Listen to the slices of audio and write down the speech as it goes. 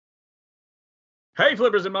Hey,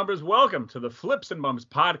 flippers and bumpers, welcome to the Flips and Bumps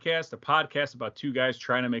podcast, a podcast about two guys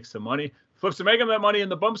trying to make some money. Flips are making that money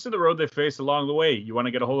and the bumps in the road they face along the way. You want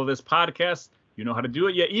to get a hold of this podcast? You know how to do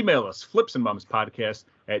it. You email us,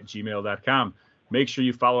 flipsandbumpspodcast@gmail.com. Make sure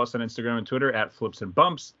you follow us on Instagram and Twitter at Flips and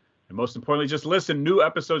Bumps. And most importantly, just listen. New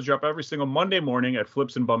episodes drop every single Monday morning at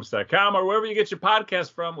flipsandbumps.com or wherever you get your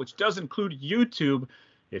podcast from, which does include YouTube.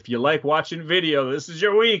 If you like watching video, this is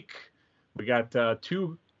your week. We got a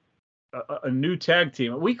new tag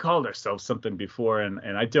team. We called ourselves something before,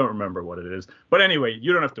 and I don't remember what it is. But anyway,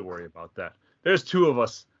 you don't have to worry about that. There's two of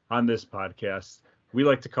us on this podcast. We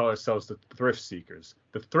like to call ourselves the Thrift Seekers.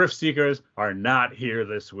 The Thrift Seekers are not here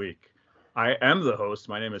this week. I am the host.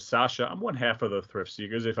 My name is Sasha. I'm one half of the Thrift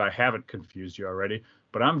Seekers, if I haven't confused you already.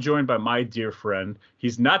 But I'm joined by my dear friend.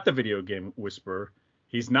 He's not the video game whisperer.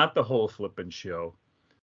 He's not the whole flippin' show.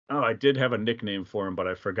 Oh, I did have a nickname for him, but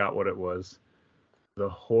I forgot what it was. The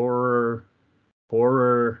horror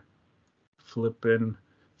flipping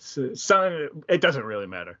son. It doesn't really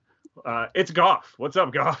matter. It's Goff. What's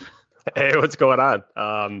up, Goff? Hey, what's going on?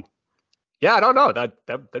 Yeah, I don't know.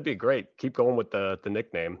 That'd be great. Keep going with the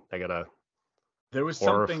nickname. There was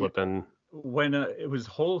horror something flipping when it was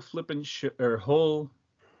whole flipping or whole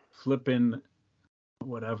flipping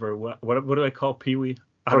whatever. What do I call Pee-wee?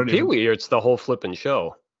 For Pee-wee, it's the whole flipping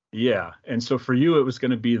show. Yeah, and so for you, it was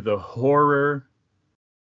going to be the horror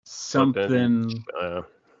something.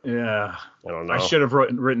 Yeah, I don't know. I should have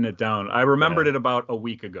written it down. I remembered it about a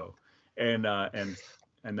week ago, and then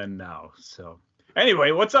now. So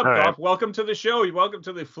anyway, what's up, Goff? Right. Welcome to the show. Welcome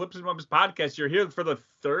to the Flips and Bumps podcast. You're here for the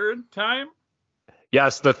third time.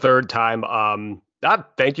 Yes, the third time.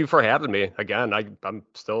 Thank you for having me again. I'm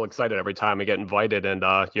still excited every time I get invited, and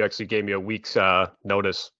you actually gave me a week's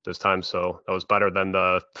notice this time, so that was better than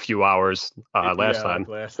the few hours last time.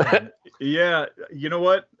 Yeah, you know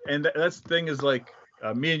what? And that's the thing is, like,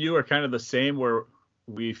 me and you are kind of the same, where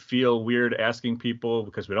we feel weird asking people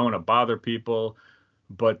because we don't want to bother people.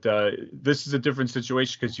 But this is a different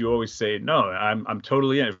situation because you always say, no, I'm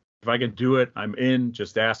totally in. If I can do it, I'm in.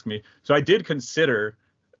 Just ask me. So I did consider.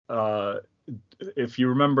 If you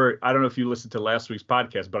remember, I don't know if you listened to last week's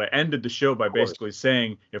podcast, but I ended the show by basically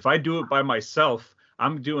saying, if I do it by myself,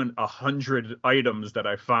 I'm doing 100 items that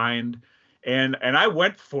I find. And I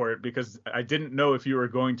went for it because I didn't know if you were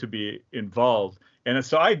going to be involved. And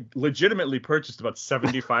so I legitimately purchased about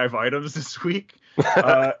 75 items this week.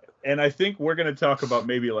 And I think we're going to talk about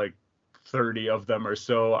maybe like 30 of them or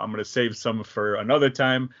so. I'm going to save some for another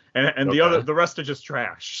time. And okay. the rest are just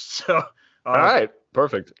trash. So all right,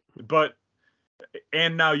 perfect.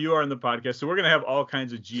 And now you are on the podcast, so we're going to have all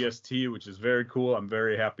kinds of GST, which is very cool. I'm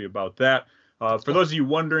very happy about that. For those of you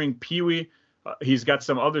wondering, Pee-wee, he's got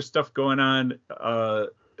some other stuff going on.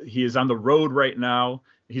 He is on the road right now.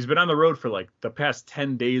 He's been on the road for like the past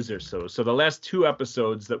 10 days or so. So the last two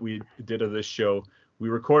episodes that we did of this show, we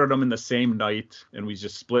recorded them in the same night, and we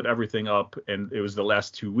just split everything up, and it was the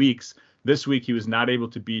last 2 weeks. This week, he was not able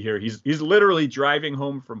to be here. He's literally driving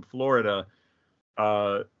home from Florida.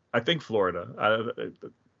 I think Florida.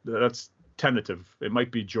 That's tentative. It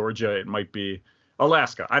might be Georgia. It might be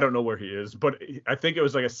Alaska. I don't know where he is, but I think it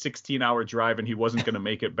was like a 16-hour drive, and he wasn't going to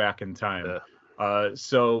make it back in time.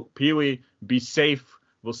 So, Pee-wee, be safe.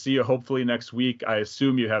 We'll see you hopefully next week. I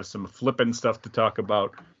assume you have some flipping stuff to talk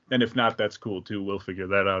about, and if not, that's cool too. We'll figure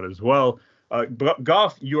that out as well.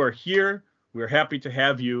 Goff, you are here. We're happy to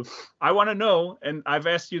have you. I want to know, and I've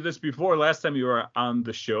asked you this before last time you were on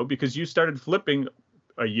the show, because you started flipping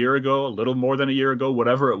a year ago, a little more than a year ago,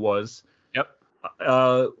 whatever it was. Yep.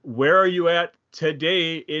 Where are you at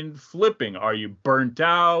today in flipping? Are you burnt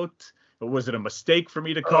out? Was it a mistake for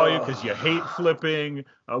me to call you because you hate flipping?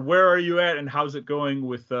 Where are you at, and how's it going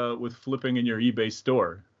with flipping in your eBay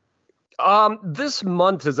store? This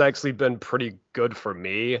month has actually been pretty good for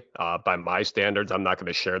me, by my standards. I'm not going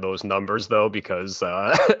to share those numbers though, because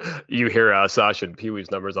you hear Sasha and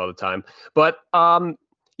Pee-wee's numbers all the time. But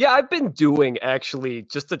yeah, I've been doing actually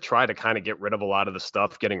just to try to kind of get rid of a lot of the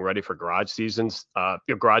stuff, getting ready for garage sale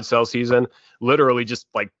season. Literally just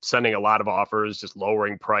like sending a lot of offers, just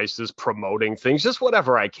lowering prices, promoting things, just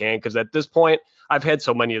whatever I can. Because at this point, I've had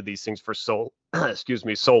so many of these things for so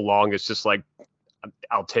long. It's just like,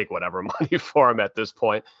 I'll take whatever money for them at this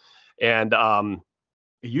point. And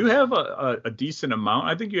you have a decent amount.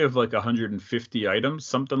 I think you have like 150 items,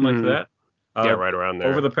 something like that. Yeah, right around there.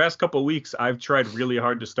 Over the past couple of weeks, I've tried really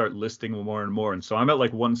hard to start listing more and more. And so I'm at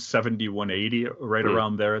like 170, 180, right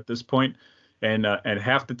around there at this point. And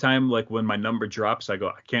half the time, like when my number drops, I go,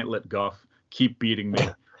 I can't let Goff keep beating me.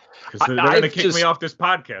 Because they're going to kick me off this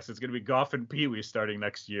podcast. It's going to be Goff and Pee-wee starting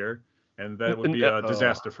next year. and that would be a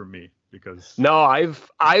disaster for me because. No,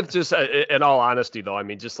 I've just, in all honesty though, I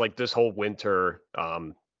mean, just like this whole winter,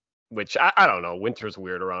 which I don't know, winter's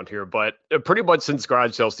weird around here, but pretty much since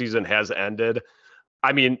garage sale season has ended,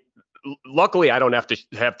 I mean, luckily I don't have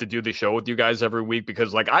to do the show with you guys every week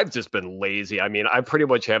because like I've just been lazy. I mean, I pretty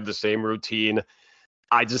much have the same routine.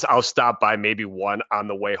 I'll stop by maybe one on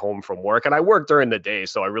the way home from work, and I work during the day,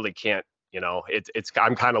 so I really can't,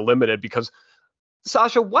 I'm kind of limited because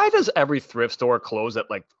Sasha, why does every thrift store close at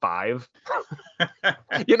like 5?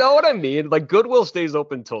 You know what I mean? Like Goodwill stays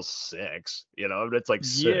open till 6, it's like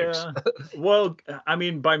 6. Yeah. Well, I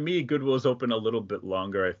mean, by me, Goodwill's open a little bit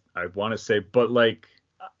longer, I want to say, but like,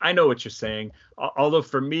 I know what you're saying. Although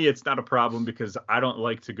for me, it's not a problem because I don't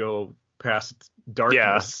like to go past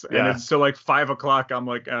darkness. Yeah. And it's so like 5 o'clock, I'm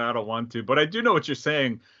like, I don't want to, but I do know what you're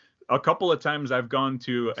saying. A couple of times I've gone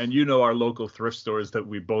to, and our local thrift stores that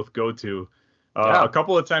we both go to, a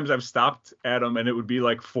couple of times I've stopped at them and it would be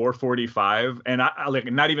like 4:45 and I like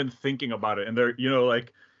not even thinking about it. And they're,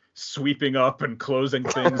 like sweeping up and closing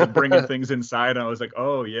things and bringing things inside. And I was like,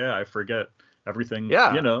 oh yeah, I forget everything.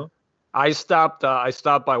 Yeah. I stopped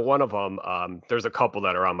by one of them. There's a couple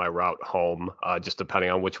that are on my route home, just depending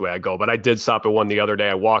on which way I go. But I did stop at one the other day.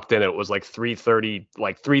 I walked in, it was like 3:30,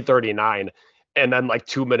 like 3:39. And then like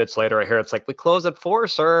 2 minutes later, I hear it's like, we close at 4,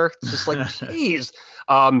 sir. It's just like, geez.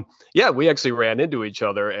 Yeah, we actually ran into each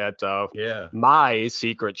other at my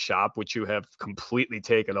secret shop, which you have completely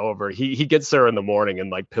taken over. He gets there in the morning and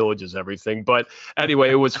like pillages everything. But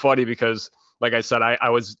anyway, it was funny because like I said, I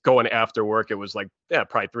was going after work. It was like,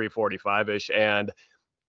 probably 3:45-ish. And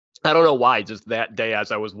I don't know why, just that day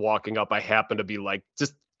as I was walking up, I happened to be like,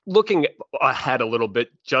 just looking ahead a little bit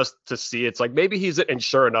just to see. It's like, maybe he's, and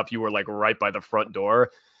sure enough, you were like right by the front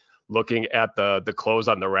door looking at the clothes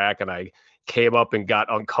on the rack. And I came up and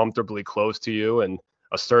got uncomfortably close to you and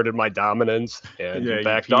asserted my dominance and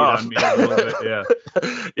backed off. On me a little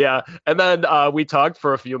bit, yeah. And then we talked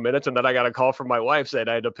for a few minutes, and then I got a call from my wife saying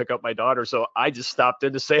I had to pick up my daughter. So I just stopped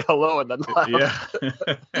in to say hello and then left.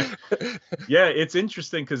 Yeah, it's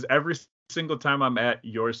interesting because every single time I'm at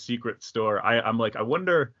your secret store, I'm like, I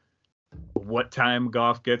wonder what time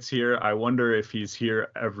Goff gets here. I wonder if he's here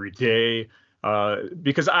every day,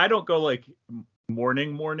 because I don't go like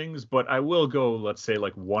mornings, but I will go, let's say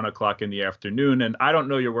like 1 o'clock in the afternoon. And I don't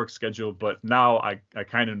know your work schedule, but now I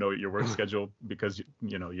kind of know your work schedule because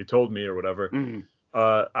you told me or whatever.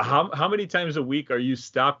 How many times a week are you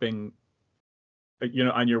stopping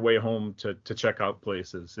on your way home to check out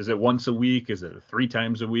places? Is it once a week? Is it 3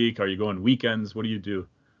 times a week? Are you going weekends? What do you do?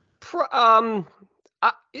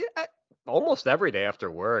 Almost every day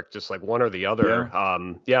after work, just like one or the other.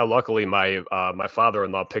 Luckily my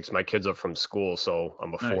father-in-law picks my kids up from school, so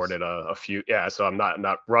I'm afforded a few. So I'm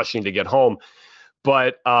not rushing to get home.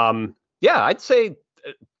 But I'd say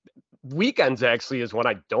weekends actually is when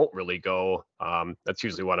I don't really go. That's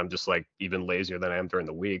usually when I'm just like even lazier than I am during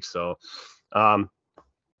the week. So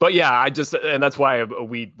but yeah, and that's why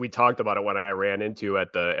we talked about it when I ran into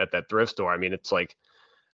at that thrift store. I mean, it's like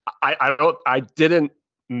I didn't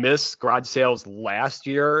miss garage sales last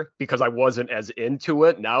year because I wasn't as into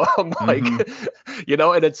it. Now I'm like,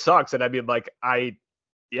 and it sucks. And I mean, like, I'm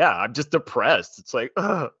just depressed. It's like,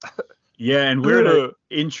 ugh. Yeah, and we're at an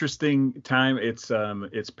interesting time.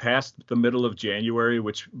 It's past the middle of January,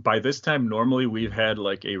 which by this time normally we've had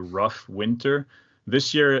like a rough winter.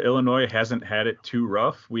 This year, Illinois hasn't had it too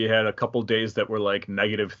rough. We had a couple days that were like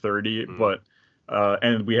 -30, but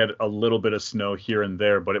and we had a little bit of snow here and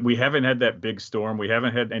there, but we haven't had that big storm. We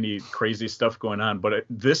haven't had any crazy stuff going on. But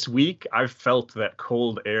this week, I've felt that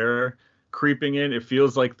cold air creeping in. It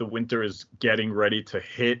feels like the winter is getting ready to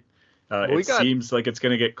hit. Seems like it's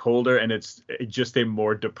going to get colder, and it's just a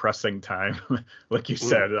more depressing time, like you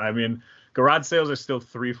said. I mean, garage sales are still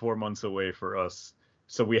 3-4 months away for us.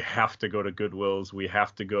 So we have to go to Goodwills. We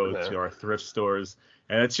have to go to our thrift stores.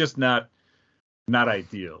 And it's just not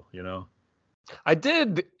ideal, I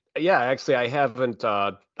did. Yeah, actually, I haven't.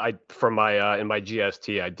 For my in my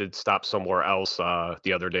GST, I did stop somewhere else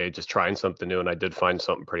the other day, just trying something new, and I did find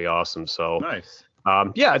something pretty awesome. So nice.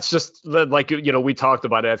 It's just like we talked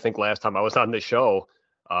about it. I think last time I was on the show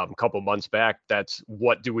a couple months back. That's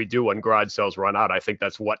what do we do when garage sales run out? I think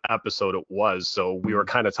that's what episode it was. So we were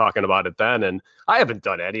kind of talking about it then, and I haven't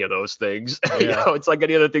done any of those things. Yeah. It's like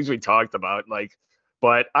any of the things we talked about, like.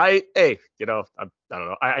 But I don't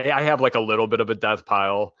know. I have like a little bit of a death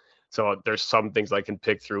pile, so there's some things I can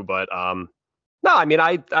pick through. But no, I mean,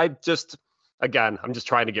 I just, again, I'm just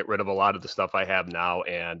trying to get rid of a lot of the stuff I have now,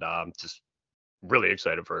 and just really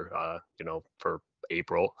excited for for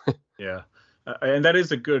April. Yeah, and that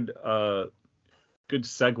is a good good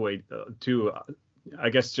segue to, I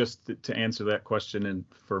guess, just to answer that question. And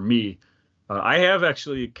for me, I have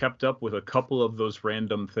actually kept up with a couple of those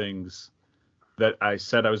random things that I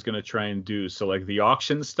said I was going to try and do. So like the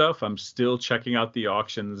auction stuff, I'm still checking out the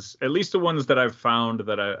auctions, at least the ones that I've found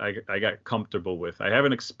that I got comfortable with. I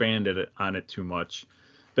haven't expanded on it too much.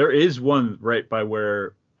 There is one right by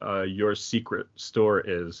where your secret store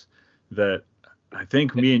is that I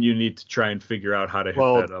think me and you need to try and figure out how to hit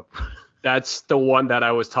that up. That's the one that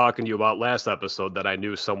I was talking to you about last episode that I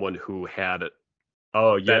knew someone who had it.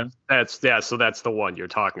 Oh yeah. So that's the one you're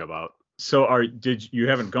talking about. So you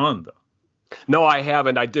haven't gone though? No, I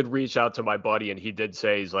haven't. I did reach out to my buddy, and he did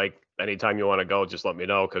say, he's like, anytime you want to go, just let me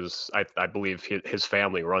know, because I believe his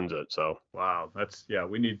family runs it. So wow,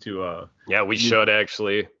 we need to. Yeah, we should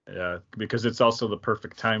actually. Yeah, because it's also the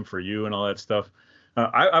perfect time for you and all that stuff.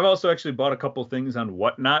 I've also actually bought a couple things on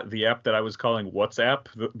Whatnot, the app that I was calling WhatsApp,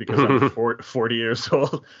 because I'm 40 years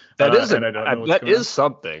old. That is on.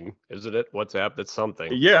 Something, isn't it? WhatsApp, that's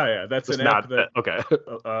something. Yeah, that's an app that.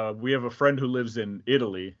 Okay. We have a friend who lives in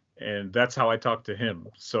Italy, and that's how I talk to him.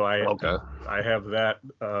 So I have that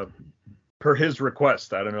per his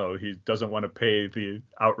request. I don't know. He doesn't want to pay the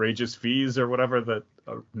outrageous fees or whatever that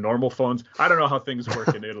normal phones. I don't know how things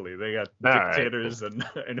work in Italy. They got dictators and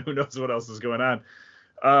who knows what else is going on.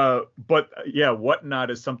 But yeah, Whatnot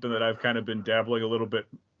is something that I've kind of been dabbling a little bit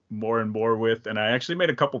more and more with. And I actually made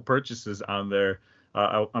a couple purchases on there.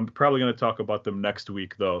 I'm probably going to talk about them next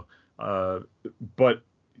week though. But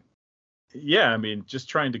yeah, I mean, just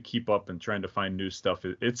trying to keep up and trying to find new stuff,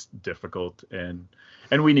 it's difficult, and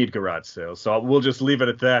we need garage sales. So we'll just leave it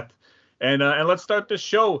at that. And let's start the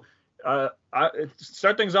show.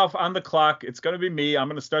 Start things off on the clock. It's going to be me. I'm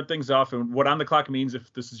going to start things off. And what on the clock means,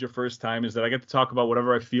 if this is your first time, is that I get to talk about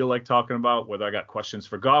whatever I feel like talking about, whether I got questions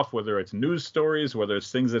for golf, whether it's news stories, whether it's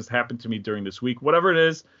things that's happened to me during this week, whatever it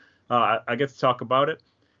is, I get to talk about it.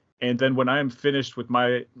 And then when I am finished with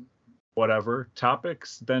my whatever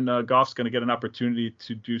topics, then Goff's going to get an opportunity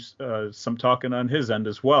to do some talking on his end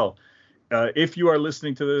as well. If you are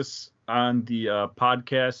listening to this on the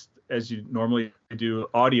podcast, as you normally do,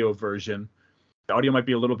 audio version, the audio might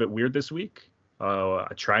be a little bit weird this week.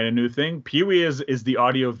 Trying a new thing. Pee-wee is the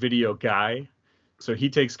audio video guy, so he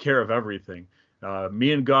takes care of everything.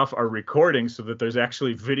 Me and Goff are recording so that there's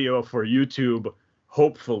actually video for YouTube,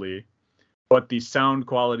 hopefully. But the sound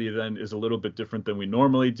quality then is a little bit different than we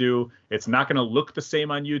normally do. It's not going to look the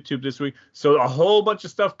same on YouTube this week. So a whole bunch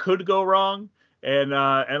of stuff could go wrong. And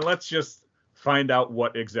let's just find out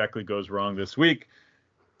what exactly goes wrong this week.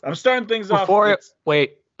 I'm starting things off. Before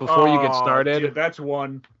you get started. Dude, that's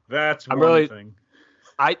one thing.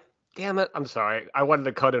 Damn it. I'm sorry. I wanted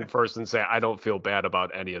to cut in first and say I don't feel bad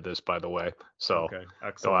about any of this, by the way. So okay,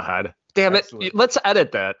 go ahead. Damn it. Let's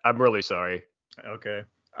edit that. I'm really sorry. Okay.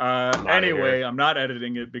 Anyway, I'm not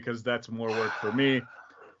editing it because that's more work for me.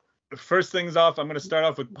 First things off, I'm going to start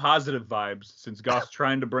off with positive vibes since Goff's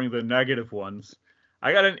trying to bring the negative ones.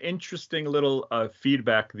 I got an interesting little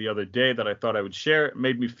feedback the other day that I thought I would share. It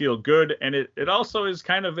made me feel good, and it also is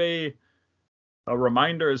kind of a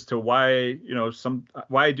reminder as to why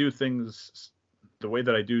why I do things the way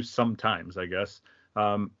that I do sometimes, I guess.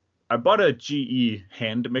 I bought a GE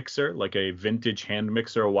hand mixer, like a vintage hand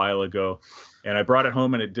mixer a while ago, and I brought it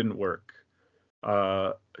home and it didn't work.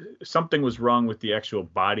 Something was wrong with the actual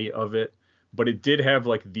body of it, but it did have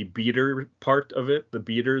like the beater part of it. The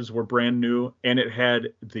beaters were brand new, and it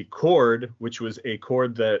had the cord, which was a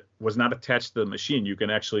cord that was not attached to the machine. You can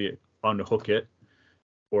actually unhook it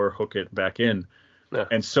or hook it back in. Yeah.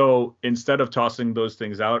 And so instead of tossing those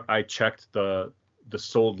things out, I checked the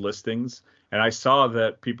sold listings, and I saw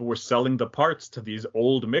that people were selling the parts to these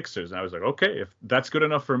old mixers. And I was like, okay, if that's good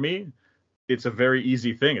enough for me, it's a very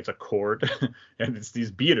easy thing. It's a cord and it's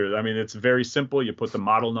these beaters. I mean, it's very simple. You put the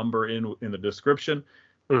model number in the description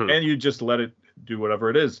and you just let it do whatever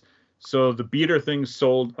it is. So the beater thing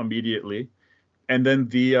sold immediately. And then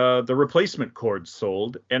the replacement cord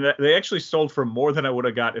sold. And they actually sold for more than I would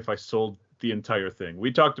have got if I sold the entire thing.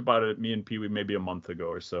 We talked about it, me and Pee-wee, maybe a month ago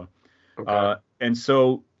or so. Okay. And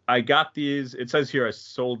so I got these. It says here I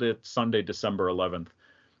sold it Sunday, December 11th.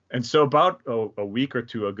 And so about a week or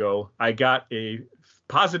two ago, I got a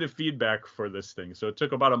positive feedback for this thing. So it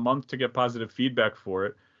took about a month to get positive feedback for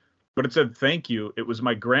it. But it said, thank you. It was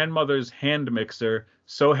my grandmother's hand mixer.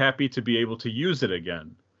 So happy to be able to use it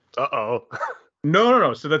again. Uh-oh.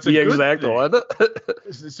 No. So that's a good exact thing. One.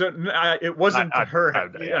 So it wasn't her.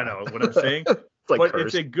 I know what I'm saying. But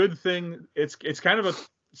it's a good thing. It's kind of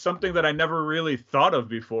something that I never really thought of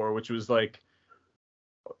before, which was like,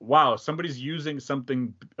 wow, somebody's using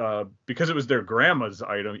something because it was their grandma's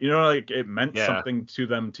item. You know, like it meant something to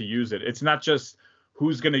them to use it. It's not just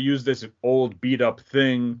who's going to use this old beat up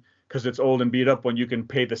thing because it's old and beat up when you can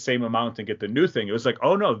pay the same amount and get the new thing. It was like,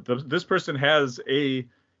 oh no, this person has a,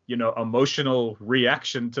 you know, emotional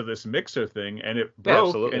reaction to this mixer thing, and it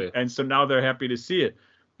broke. And so now they're happy to see it.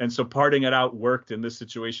 And so parting it out worked in this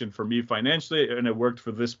situation for me financially, and it worked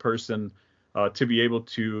for this person to be able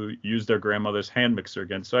to use their grandmother's hand mixer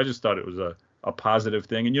again. So I just thought it was a positive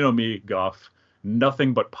thing. And you know me, Goff,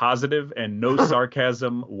 nothing but positive and no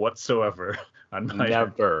sarcasm whatsoever on my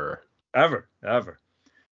Never. Ever.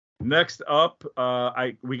 Next up,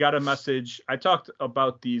 we got a message. I talked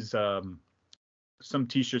about these some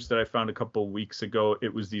t-shirts that I found a couple weeks ago.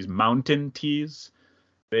 It was these mountain tees.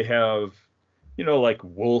 They have, you know, like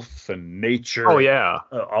wolf and nature. Oh yeah,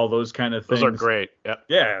 all those kind of things. Those are great.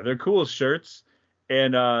 Yeah, they're cool shirts.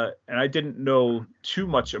 And I didn't know too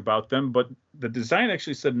much about them, but the design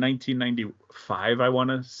actually said 1995, I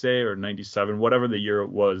want to say, or 97, whatever the year it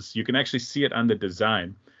was. You can actually see it on the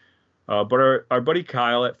design. But our buddy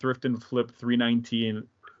Kyle at Thrift and Flip 319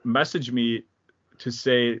 messaged me to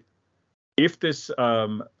say if this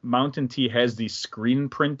mountain tee has these screen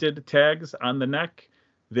printed tags on the neck,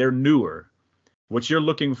 they're newer. What you're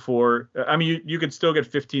looking for, I mean, you could still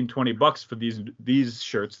get $15-20 for these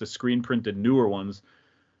shirts, the screen printed newer ones.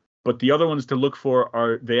 But the other ones to look for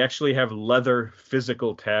are they actually have leather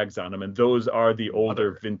physical tags on them, and those are the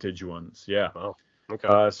older vintage ones. Yeah. Oh,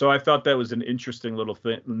 okay. So I thought that was an interesting little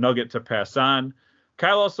nugget to pass on.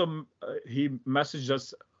 Kyle also he messaged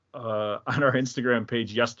us on our Instagram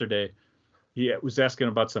page yesterday. He was asking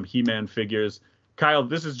about some He-Man figures. Kyle,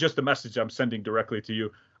 this is just a message I'm sending directly to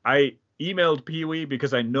you. I emailed Pee-wee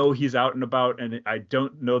because I know he's out and about, and I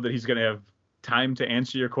don't know that he's going to have time to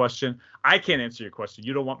answer your question. I can't answer your question.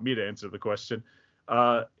 You don't want me to answer the question.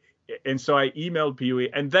 And so I emailed Pee-wee,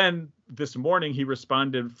 and then this morning he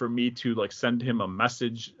responded for me to like send him a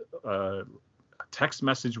message, a text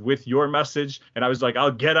message with your message. And I was like,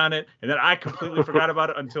 I'll get on it. And then I completely forgot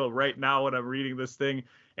about it until right now when I'm reading this thing.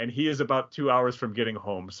 And he is about 2 hours from getting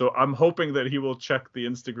home. So I'm hoping that he will check the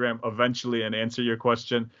Instagram eventually and answer your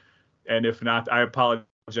question. And if not, I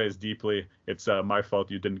apologize deeply. It's my fault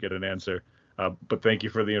you didn't get an answer. But thank you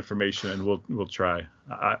for the information, and we'll try.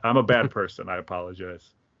 I'm a bad person. I apologize.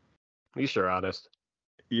 You sure honest?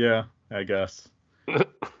 Yeah, I guess.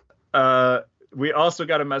 We also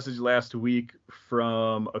got a message last week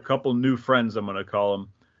from a couple new friends, I'm going to call them.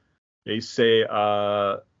 They say,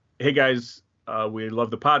 hey, guys, we love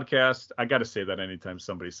the podcast. I got to say that anytime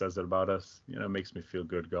somebody says it about us. You know, it makes me feel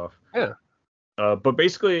good, Goff. Yeah. But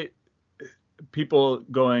basically, people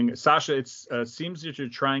going, Sasha, it seems that you're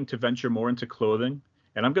trying to venture more into clothing,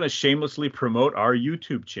 and I'm going to shamelessly promote our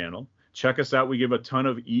YouTube channel. Check us out. We give a ton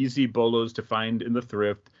of easy bolos to find in the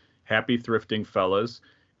thrift. Happy thrifting, fellas.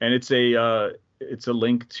 And it's a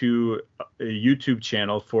link to a YouTube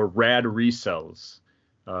channel for Rad Resells.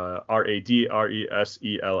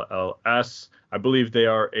 RADRESELLS. I believe they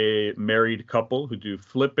are a married couple who do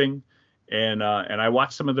flipping. And I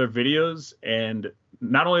watched some of their videos, and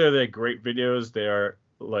not only are they great videos, they are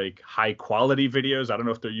like high quality videos. I don't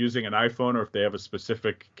know if they're using an iPhone or if they have a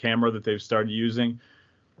specific camera that they've started using,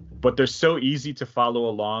 but they're so easy to follow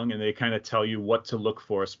along, and they kind of tell you what to look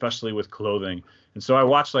for, especially with clothing. And so I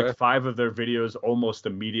watched like 5 of their videos almost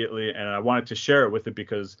immediately, and I wanted to share it with it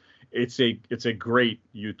because it's a great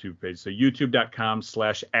YouTube page. So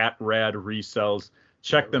youtube.com/@radresells.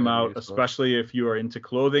 Check them out, especially if you are into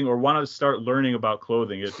clothing or want to start learning about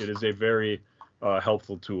clothing. It is a very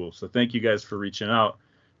helpful tool. So thank you guys for reaching out.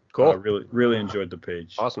 Cool. Really enjoyed the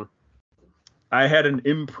page. Awesome. I had an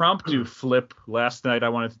impromptu flip last night I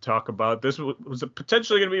wanted to talk about. This was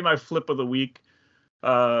potentially going to be my flip of the week.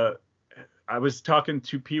 I was talking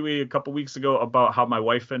to Pee-wee a couple weeks ago about how my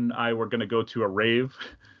wife and I were going to go to a rave.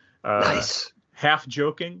 Nice. Half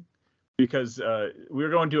joking, because we were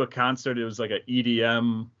going to a concert. It was like an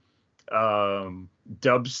EDM,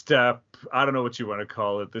 dubstep. I don't know what you want to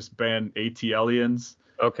call it. This band, AT-Aliens.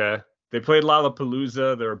 Okay. They played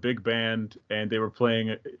Lollapalooza. They're a big band, and they were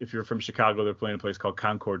playing, if you're from Chicago, they're playing a place called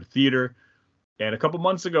Concord Theater. And a couple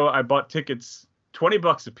months ago, I bought tickets,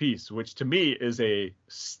 $20 a piece, which to me is a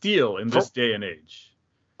steal in this day and age.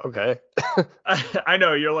 Okay. I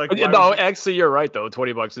know you're like, no, actually, you're right though.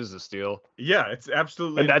 $20 is a steal. Yeah, it's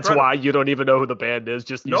absolutely. And that's incredible. why you don't even know who the band is.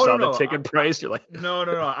 Just you saw the ticket price. You're like, no.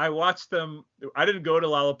 I watched them. I didn't go to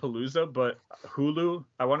Lollapalooza, but Hulu.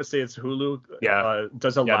 I want to say it's Hulu. Yeah.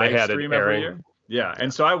 Does a live stream every year. Yeah,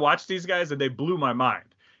 and so I watched these guys, and they blew my mind.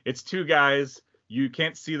 It's 2 guys. You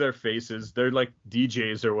can't see their faces. They're like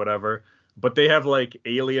DJs or whatever, but they have like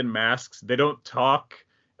alien masks. They don't talk.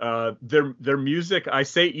 Their music, I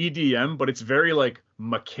say EDM, but it's very like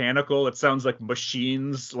mechanical. It sounds like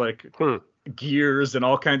machines, like gears and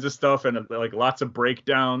all kinds of stuff, and like lots of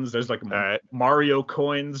breakdowns. There's like Mario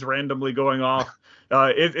coins randomly going off.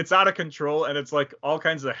 It's out of control, and it's like all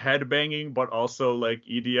kinds of head banging, but also like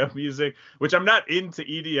EDM music, which I'm not into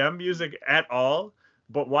EDM music at all.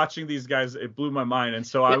 But watching these guys, it blew my mind, and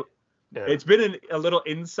so it's been a little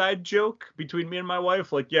inside joke between me and my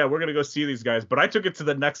wife. Like, yeah, we're gonna go see these guys, but I took it to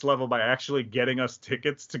the next level by actually getting us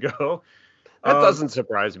tickets to go. That doesn't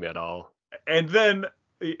surprise me at all. And then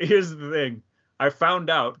here's the thing. I found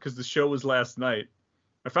out, because the show was last night,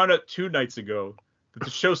 I found out 2 nights ago that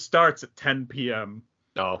the show starts at 10 p.m.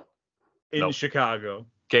 in Chicago.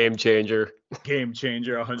 Game changer. Game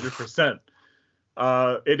changer, 100%.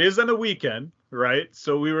 It is on a weekend, right?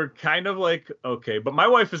 So we were kind of like, okay. But my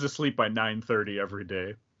wife is asleep by 9:30 every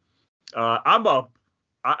day. I'm up.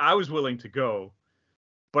 I was willing to go.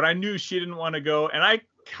 But I knew she didn't want to go, and I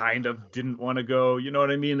kind of didn't want to go. You know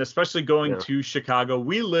what I mean? Especially going to Chicago.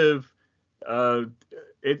 We live,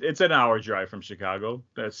 it's an hour drive from Chicago.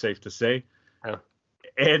 That's safe to say. Yeah.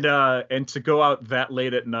 And to go out that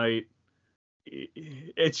late at night,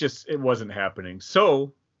 it wasn't happening.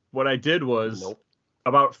 So what I did was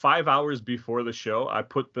about 5 hours before the show, I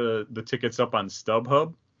put the tickets up on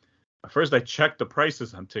StubHub. First, I checked the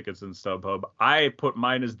prices on tickets in StubHub. I put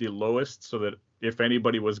mine as the lowest so that if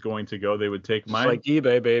anybody was going to go, they would take mine. It's like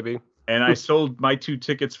eBay, baby. And I sold my 2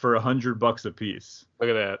 tickets for $100 a piece. Look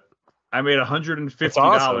at that. I made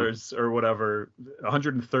 $150 or whatever,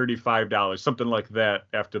 $135, something like that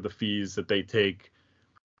after the fees that they take.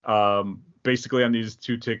 Basically on these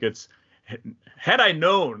 2 tickets. Had I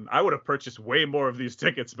known, I would have purchased way more of these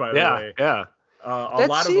tickets, by the way. Yeah. A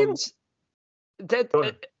lot of them.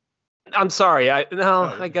 I'm sorry.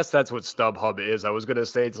 I guess that's what StubHub is. I was gonna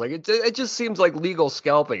say it's like it just seems like legal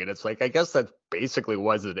scalping, and it's like I guess that's basically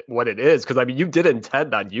what it is. Because I mean, you did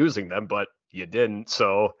intend on using them, but you didn't.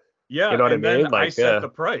 So yeah, you know what I mean. Like, I set the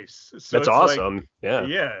price. So that's awesome. Like,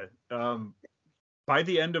 yeah. By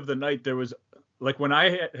the end of the night, there was like when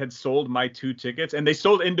I had sold my 2 tickets, and they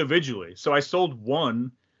sold individually. So I sold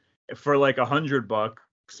one for like $100.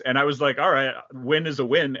 And I was like, all right, win is a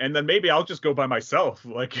win. And then maybe I'll just go by myself.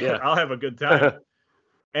 Like, I'll have a good time.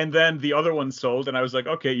 And then the other one sold. And I was like,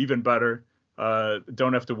 okay, even better.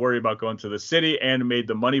 Don't have to worry about going to the city, and made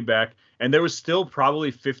the money back. And there was still probably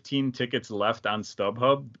 15 tickets left on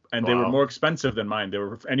StubHub. And they were more expensive than mine. They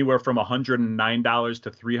were anywhere from $109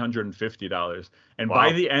 to $350. And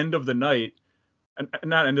by the end of the night,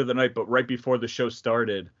 not end of the night, but right before the show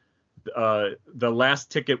started, the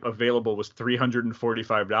last ticket available was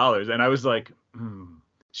 $345, and I was like,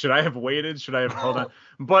 should I have waited? Should I have held on?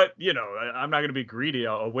 But I'm not going to be greedy.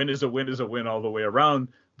 A win is a win is a win all the way around.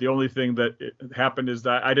 The only thing that happened is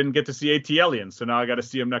that I didn't get to see ATLians, so now I got to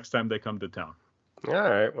see them next time they come to town. All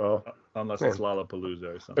right, well, unless it's Lollapalooza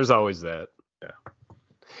or something. There's always that. Yeah.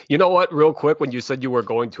 You know what? Real quick, when you said you were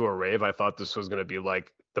going to a rave, I thought this was going to be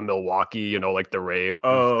like the Milwaukee, like the rave,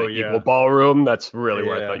 the Eagle Ballroom. That's really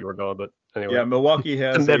where I thought you were going. But anyway, yeah, Milwaukee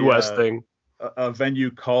has the Midwest thing, a venue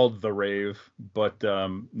called the Rave, but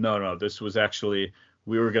no, this was actually,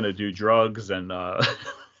 we were gonna do drugs and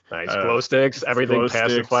nice glow sticks, everything,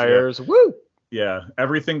 pacifiers, woo. Yeah,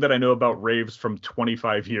 everything that I know about raves from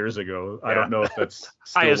 25 years ago. I don't know if that's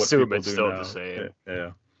still I assume what it's do still now. the same.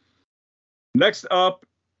 Yeah. Next up,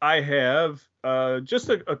 I have just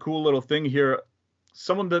a cool little thing here.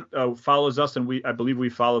 Someone that follows us, and I believe we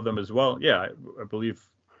follow them as well. Yeah, I believe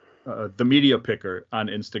the Media Picker on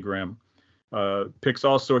Instagram picks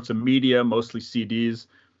all sorts of media, mostly CDs.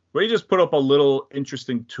 We just put up a little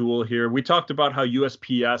interesting tool here. We talked about how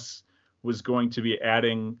USPS was going to be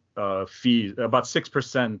adding fees, about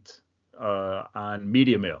 6% on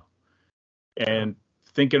media mail. And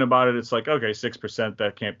thinking about it, it's like, okay, 6%,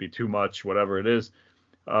 that can't be too much, whatever it is.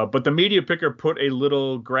 But the Media Picker put a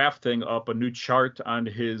little graph thing up, a new chart on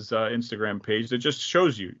his Instagram page that just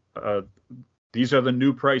shows you these are the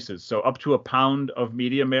new prices. So up to a pound of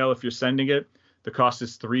media mail, if you're sending it, the cost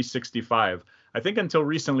is $3.65. I think until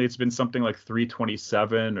recently it's been something like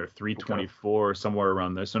 $3.27 or $3.24 or somewhere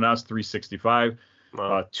around there. So now it's $3.65.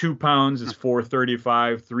 Wow. 2 pounds is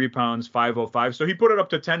 $4.35. 3 pounds $5.05. So he put it up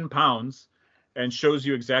to 10 pounds and shows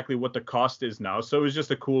you exactly what the cost is now. So it was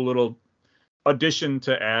just a cool little addition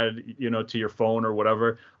to add, to your phone or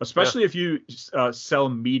whatever, especially if you sell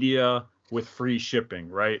media with free shipping,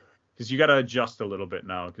 right? Because you got to adjust a little bit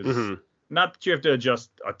now. Because not that you have to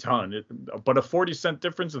adjust a ton, but a 40-cent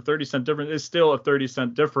difference, a 30-cent difference is still a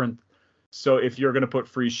 30-cent difference So if you're going to put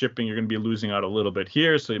free shipping, you're going to be losing out a little bit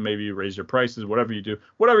here. So maybe you raise your prices, whatever you do.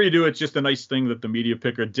 Whatever you do, it's just a nice thing that the media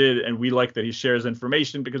picker did. And we like that he shares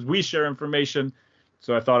information because we share information.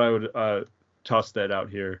 So I thought I would toss that out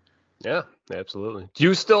here. Yeah, absolutely. Do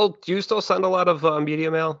you still send a lot of media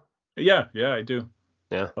mail? Yeah, I do.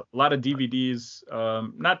 Yeah. A lot of DVDs.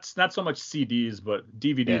 Not so much CDs, but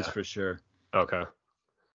DVDs for sure. Okay.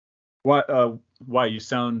 Why you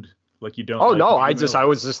sound like you don't? Oh, like no, email? I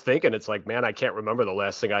was just thinking, it's like, man, I can't remember the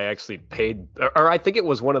last thing I actually paid, or I think it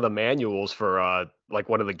was one of the manuals for like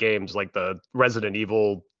one of the games, like the Resident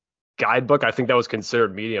Evil guidebook. I think that was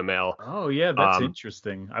considered media mail. Oh yeah, that's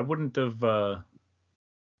interesting. I wouldn't have.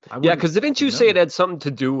 Yeah, because didn't you say it had something to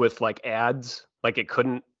do with like ads? Like it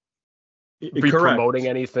couldn't be promoting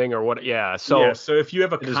anything or what? Yeah. So if you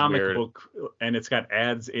have a comic book and it's got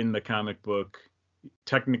ads in the comic book,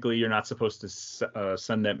 technically you're not supposed to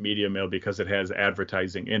send that media mail because it has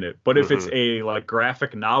advertising in it. But if it's a like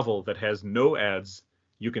graphic novel that has no ads,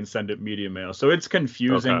 you can send it media mail. So it's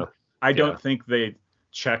confusing. Okay. I don't think they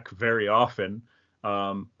check very often.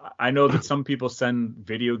 I know that some people send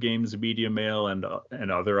video games media mail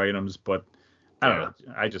and other items, but I don't know.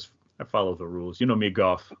 I follow the rules. You know me,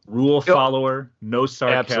 Goff. Rule follower, no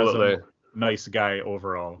sarcasm, absolutely. Nice guy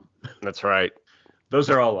overall. That's right. Those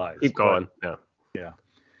are all lies. Keep going. Yeah.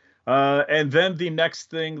 And then the next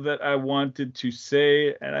thing that I wanted to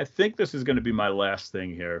say, and I think this is going to be my last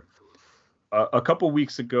thing here. A couple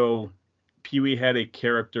weeks ago, Pee-wee had a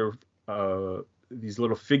character, these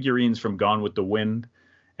little figurines from Gone with the Wind.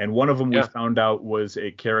 And one of them we found out was a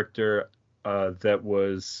character that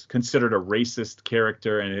was considered a racist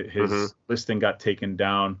character, and his listing got taken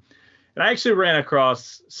down. And I actually ran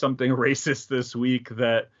across something racist this week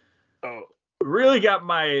that really got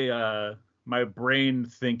my my brain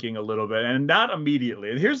thinking a little bit, and not immediately.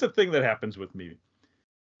 And here's the thing that happens with me.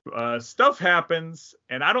 Stuff happens,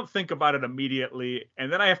 and I don't think about it immediately,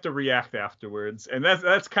 and then I have to react afterwards. And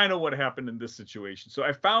that's kind of what happened in this situation. So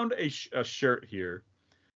I found a shirt here,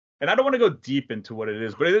 and I don't want to go deep into what it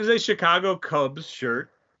is, but it is a Chicago Cubs shirt.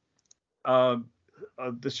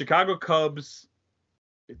 The Chicago Cubs,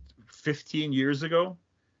 15 years ago,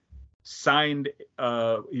 signed,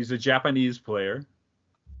 he's a Japanese player.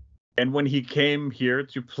 And when he came here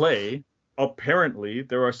to play, apparently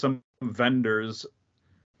there are some vendors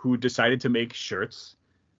who decided to make shirts.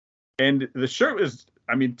 And the shirt is,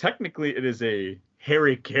 I mean, technically it is a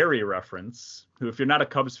Harry Carey reference, who, if you're not a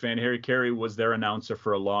Cubs fan, Harry Carey was their announcer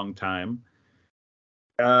for a long time.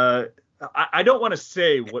 I don't want to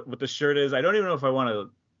say what the shirt is. I don't even know if I want to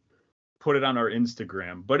put it on our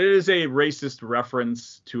Instagram, but it is a racist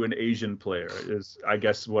reference to an Asian player, is I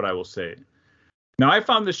guess what I will say. Now, I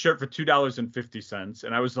found this shirt for $2.50,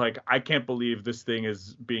 and I was like, I can't believe this thing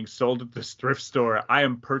is being sold at this thrift store. I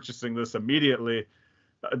am purchasing this immediately.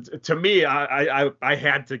 To me, I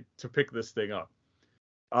had to pick this thing up.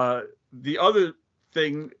 The other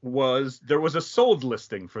thing was there was a sold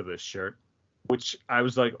listing for this shirt, which I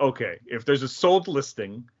was like, okay, if there's a sold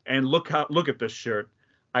listing and look at this shirt,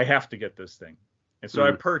 I have to get this thing. And so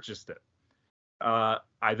I purchased it.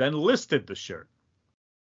 I then listed the shirt.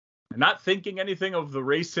 Not thinking anything of the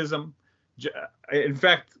racism. In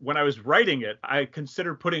fact, when I was writing it, I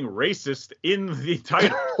considered putting racist in the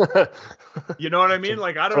title. You know what I mean?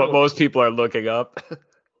 Like, I don't know what most people are looking up.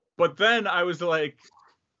 But then I was like,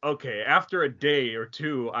 okay, after a day or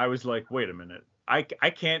two, I was like, wait a minute. I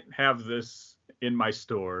can't have this in my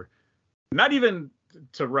store. Not even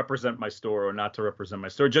to represent my store or not to represent my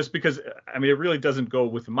store, just because, I mean, it really doesn't go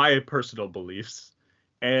with my personal beliefs.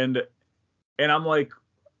 And I'm like,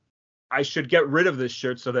 I should get rid of this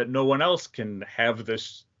shirt so that no one else can have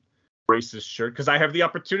this racist shirt, because I have the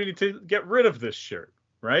opportunity to get rid of this shirt,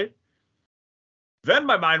 right? Then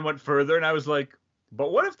my mind went further, and I was like,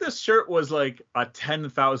 but what if this shirt was like a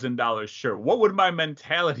 $10,000 shirt? What would my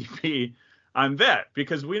mentality be on that?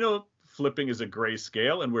 Because we know flipping is a gray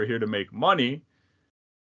scale, and we're here to make money.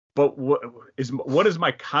 But what does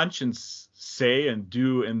my conscience say and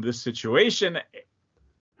do in this situation?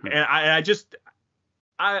 And I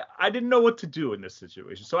didn't know what to do in this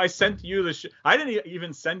situation. So I sent you this. I didn't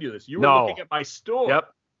even send you this. You were looking at my store.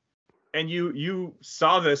 Yep. And you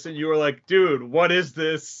saw this and you were like, dude, what is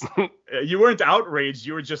this? You weren't outraged.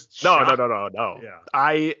 You were just shocked. No.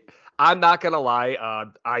 Yeah. I'm not going to lie.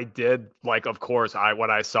 I did, like, of course,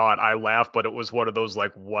 when I saw it, I laughed, but it was one of those,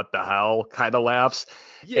 like, what the hell kind of laughs.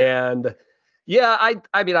 Yeah. And yeah,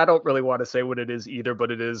 I mean, I don't really want to say what it is either,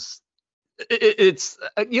 but it's,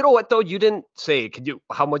 you know what, though? You didn't say,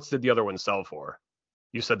 how much did the other one sell for?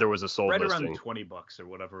 You said there was a sold listing. Around $20 or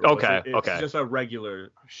whatever. Okay. It's just a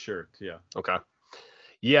regular shirt. Yeah. Okay.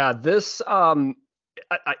 Yeah, this I,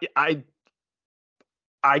 I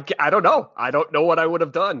I don't know. I don't know what I would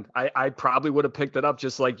have done. I probably would have picked it up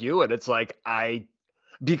just like you. And it's like,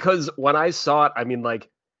 because when I saw it, I mean, like,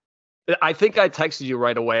 I think I texted you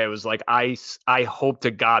right away. I was like, I hope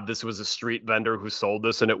to God this was a street vendor who sold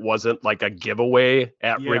this and it wasn't like a giveaway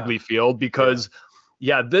at Yeah. Wrigley Field because,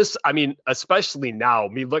 yeah, this, I mean, especially now,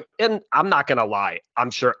 look, and I'm not going to lie.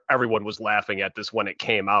 I'm sure everyone was laughing at this when it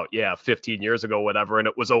came out. Yeah, 15 years ago, whatever. And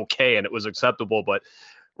it was okay and it was acceptable. But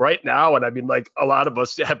right now, and I mean, like, a lot of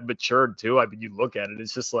us have matured too. I mean, you look at it,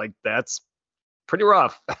 it's just like, that's pretty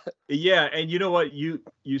rough. Yeah, and you know what? You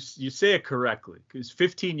say it correctly. Because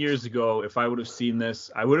 15 years ago, if I would have seen this,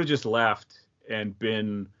 I would have just laughed and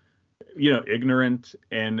been, ignorant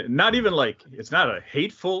and not even like, it's not a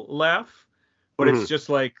hateful laugh, but it's just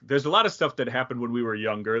like there's a lot of stuff that happened when we were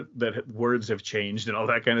younger that words have changed and all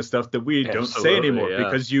that kind of stuff that we don't say anymore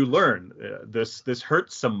because you learn this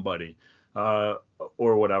hurts somebody or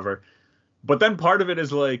whatever. But then part of it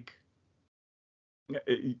is like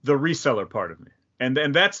the reseller part of me. And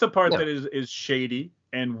that's the part that is shady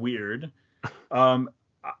and weird.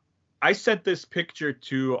 I sent this picture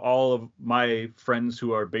to all of my friends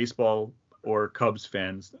who are baseball or Cubs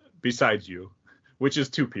fans, besides you, which is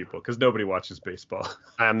 2 people because nobody watches baseball.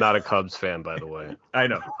 I am not a Cubs fan, by the way. I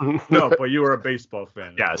know. No, but you were a baseball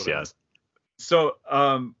fan. Yes. So,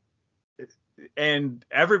 and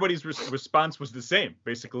everybody's response was the same,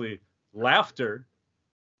 basically laughter,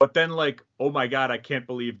 but then like, oh my God, I can't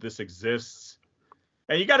believe this exists.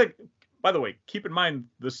 And you got to, by the way, keep in mind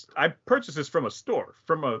this. I purchased this from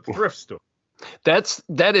a thrift store.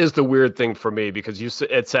 That is the weird thing for me because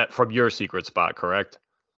it's from your secret spot, correct?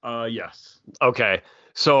 Yes. Okay.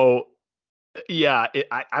 So, yeah,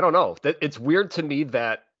 I don't know. It's weird to me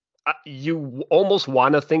that you almost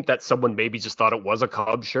want to think that someone maybe just thought it was a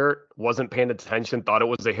Cubs shirt, wasn't paying attention, thought it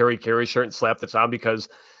was a Harry Carey shirt and slapped it on because.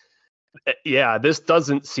 Yeah, this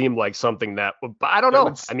doesn't seem like something that. But I don't know.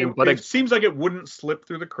 It seems like it wouldn't slip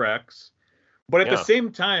through the cracks. But at the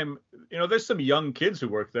same time, there's some young kids who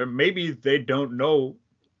work there. Maybe they don't know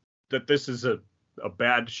that this is a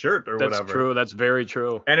bad shirt or whatever. That's true. That's very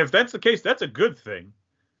true. And if that's the case, that's a good thing.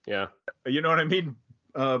 Yeah. You know what I mean?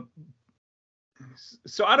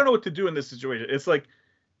 So I don't know what to do in this situation. It's like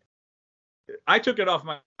I took it off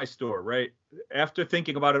my store, right? After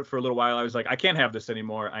thinking about it for a little while, I was like, I can't have this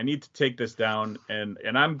anymore. I need to take this down and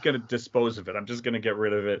I'm going to dispose of it. I'm just going to get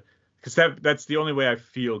rid of it because that's the only way I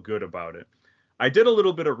feel good about it. I did a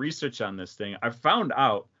little bit of research on this thing. I found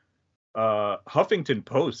out Huffington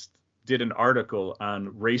Post did an article on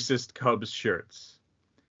racist Cubs shirts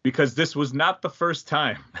because this was not the first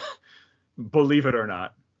time, believe it or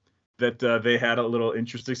not, that they had a little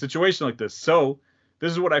interesting situation like this. So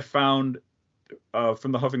this is what I found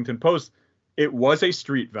from the Huffington Post. It was a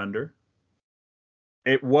street vendor.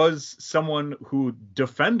 It was someone who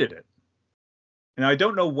defended it. And I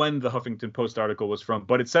don't know when the Huffington Post article was from,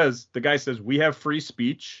 but the guy says, we have free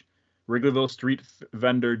speech. Wrigleyville street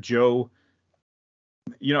vendor Joe.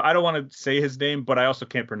 I don't want to say his name, but I also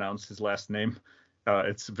can't pronounce his last name.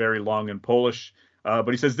 It's very long in Polish. But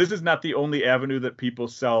he says, this is not the only avenue that people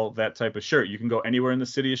sell that type of shirt. You can go anywhere in the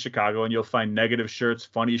city of Chicago and you'll find negative shirts,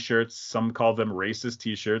 funny shirts. Some call them racist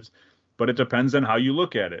T-shirts, but it depends on how you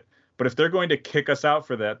look at it. But if they're going to kick us out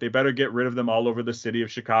for that, they better get rid of them all over the city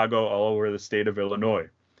of Chicago, all over the state of Illinois.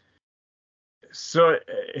 So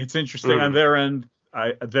it's interesting on their end.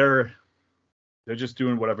 They're just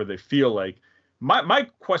doing whatever they feel like. My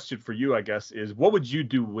question for you, I guess, is what would you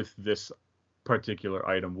do with this particular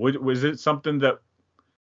item? Was it something that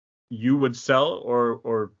you would sell,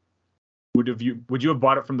 or would you have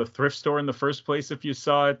bought it from the thrift store in the first place if you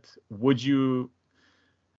saw it? Would you?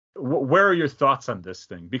 Where are your thoughts on this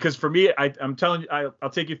thing? Because for me, I'm telling you, I'll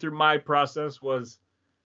take you through my process. Was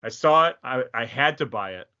I saw it, I had to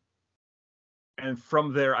buy it, and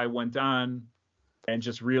from there I went on, and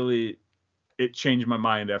just really, it changed my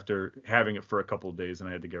mind after having it for a couple of days, and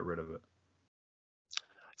I had to get rid of it.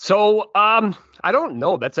 So I don't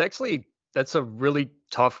know. That's a really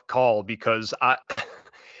tough call because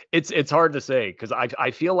it's hard to say because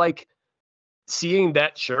I feel like seeing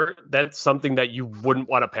that shirt, that's something that you wouldn't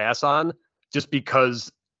want to pass on just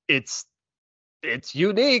because it's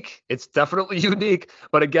unique. It's definitely unique.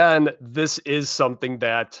 But again, this is something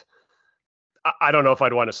that I don't know if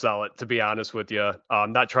I'd want to sell it, to be honest with you.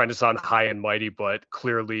 I'm not trying to sound high and mighty, but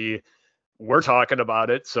clearly we're talking about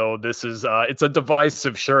it. So this is it's a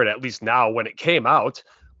divisive shirt, at least now. When it came out,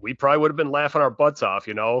 we probably would have been laughing our butts off,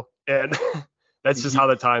 and that's just how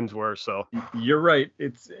the times were. So you're right.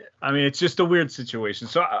 It's just a weird situation.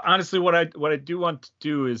 So honestly, what I do want to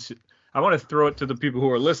do is I want to throw it to the people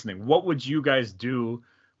who are listening. What would you guys do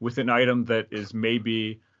with an item that is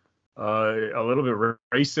maybe a little bit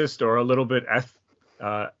racist or a little bit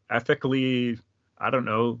ethically, I don't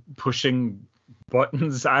know, pushing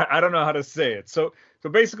buttons? I don't know how to say it. So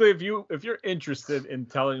basically, if you're interested in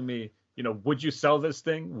telling me, would you sell this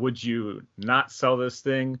thing? Would you not sell this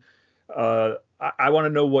thing? I want to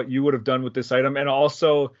know what you would have done with this item. And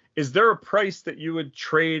also, is there a price that you would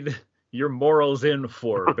trade your morals in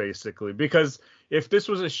for, basically? Because if this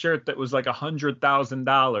was a shirt that was like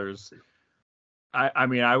 $100,000, I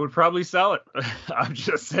mean, I would probably sell it. I'm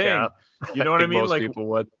just saying. Yeah, you know what I mean? Most people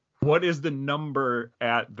would. What is the number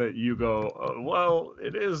at that you go, well,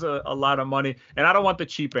 it is a lot of money? And I don't want the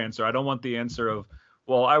cheap answer. I don't want the answer of,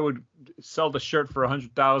 well, I would sell the shirt for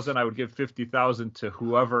 $100,000. I would give $50,000 to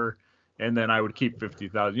whoever, and then I would keep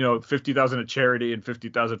 $50,000. $50,000 to charity and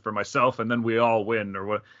 $50,000 for myself, and then we all win, or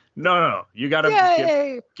what? No. You got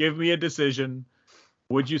to give me a decision.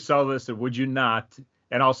 Would you sell this or would you not?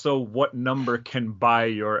 And also, what number can buy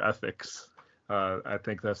your ethics? I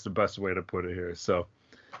think that's the best way to put it here. So,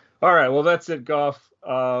 all right. Well, that's it, Goff.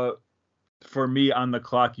 For me on the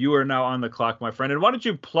clock. You are now on the clock, my friend. And why don't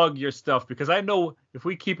you plug your stuff? Because I know if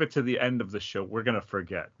we keep it to the end of the show, we're going to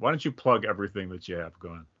forget. Why don't you plug everything that you have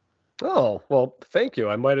going? Oh, well, thank you.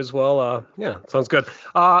 I might as well. Yeah, sounds good.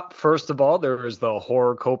 First of all, there is the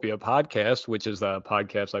Horrorcopia podcast, which is the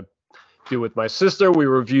podcast I do with my sister. We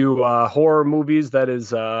review horror movies. That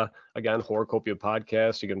is, again, Horrorcopia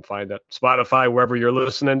podcast. You can find it Spotify, wherever you're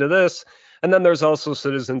listening to this. And then there's also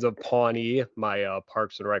Citizens of Pawnee, my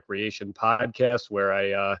Parks and Recreation podcast, where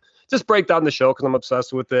I just break down the show because I'm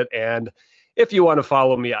obsessed with it. And if you want to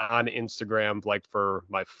follow me on Instagram, like for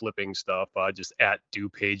my flipping stuff, just at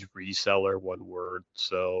DuPage Reseller, one word.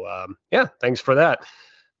 So, yeah, thanks for that.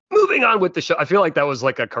 Moving on with the show. I feel like that was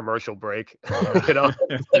like a commercial break, like,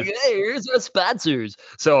 hey, here's our sponsors.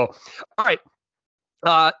 So, all right.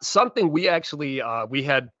 Something we actually, we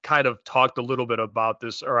had kind of talked a little bit about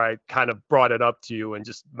this, or I kind of brought it up to you and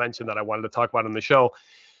just mentioned that I wanted to talk about it on the show.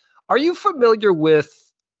 Are you familiar with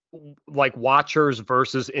like watchers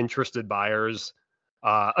versus interested buyers?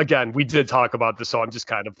 Again, we did talk about this, so I'm just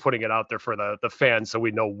kind of putting it out there for the fans so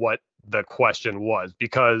we know what the question was,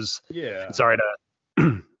 because sorry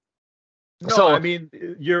to no, so I mean,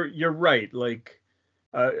 you're right. Like,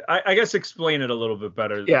 I guess explain it a little bit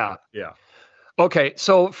better. Yeah. Okay,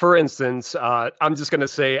 so for instance, I'm just going to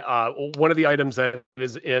say one of the items that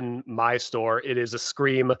is in my store, it is a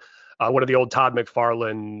Scream, one of the old Todd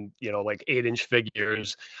McFarlane, like 8-inch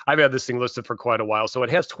figures. I've had this thing listed for quite a while, so it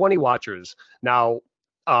has 20 watchers. Now,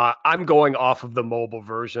 I'm going off of the mobile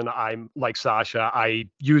version. I'm like Sasha. I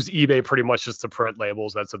use eBay pretty much just to print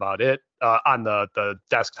labels. That's about it, on the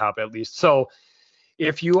desktop at least. So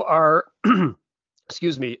if you are,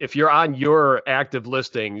 excuse me, if you're on your active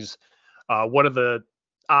listings, one of the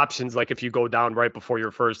options, like if you go down right before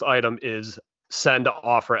your first item, is send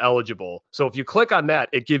offer eligible. So if you click on that,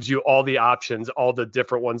 it gives you all the options, all the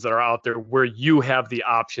different ones that are out there where you have the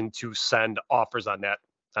option to send offers on that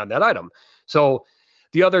item. So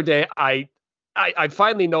the other day, I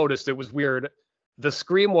finally noticed it was weird. The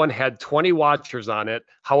Scream one had 20 watchers on it.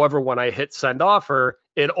 However, when I hit send offer,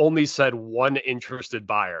 it only said one interested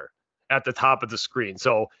buyer at the top of the screen.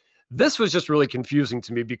 So this was just really confusing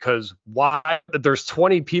to me, because why there's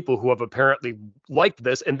 20 people who have apparently liked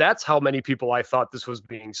this, and that's how many people I thought this was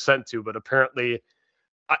being sent to. But apparently,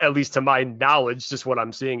 at least to my knowledge, just what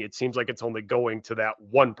I'm seeing, it seems like it's only going to that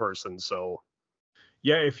one person. So,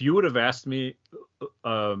 yeah, if you would have asked me,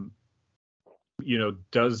 does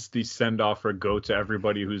the send offer go to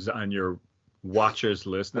everybody who's on your watchers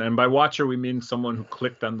list? And by watcher, we mean someone who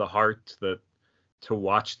clicked on the heart to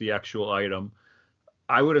watch the actual item.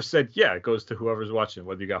 I would have said, yeah, it goes to whoever's watching,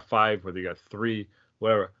 whether you got 5, whether you got 3,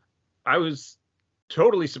 whatever. I was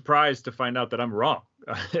totally surprised to find out that I'm wrong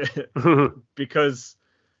because,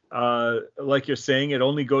 like you're saying, it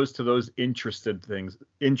only goes to those interested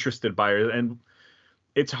buyers. And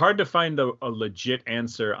it's hard to find a legit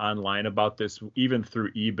answer online about this, even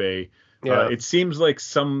through eBay. Yeah. It seems like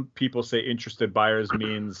some people say interested buyers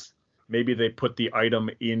means maybe they put the item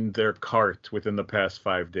in their cart within the past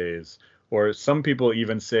 5 days. Or some people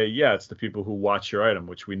even say, yeah, it's the people who watch your item,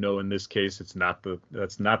 which we know in this case that's not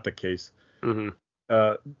the case. Mm-hmm.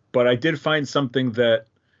 But I did find something that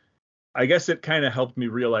I guess it kind of helped me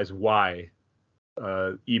realize why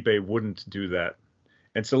eBay wouldn't do that.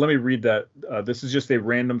 And so let me read that. This is just a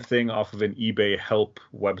random thing off of an eBay help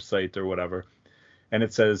website or whatever. And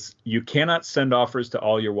it says, you cannot send offers to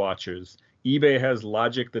all your watchers. eBay has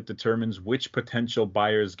logic that determines which potential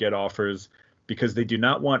buyers get offers because they do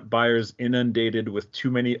not want buyers inundated with too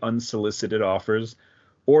many unsolicited offers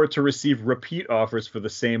or to receive repeat offers for the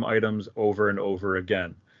same items over and over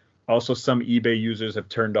again. Also, some eBay users have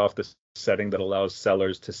turned off the setting that allows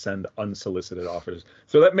sellers to send unsolicited offers.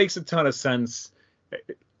 So that makes a ton of sense.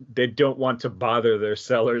 They don't want to bother their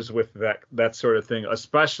sellers with that sort of thing,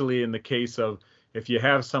 especially in the case of if you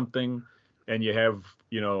have something and you have,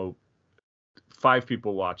 5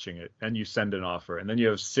 people watching it and you send an offer, and then you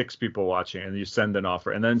have 6 people watching and you send an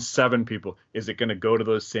offer, and then 7 people. Is it going to go to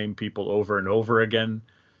those same people over and over again?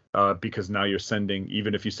 Because now you're sending,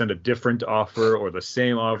 even if you send a different offer or the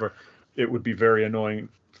same offer, it would be very annoying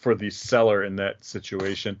for the seller in that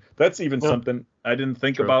situation. That's even something I didn't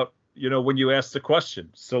think about, when you asked the question.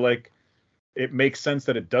 So like, it makes sense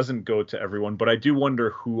that it doesn't go to everyone, but I do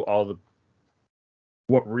wonder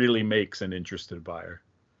what really makes an interested buyer.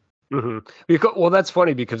 Well, that's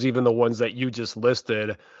funny because even the ones that you just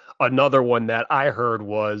listed, another one that I heard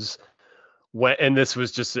was and this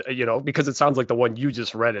was just, because it sounds like the one you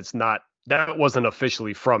just read, that wasn't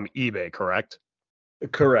officially from eBay, correct?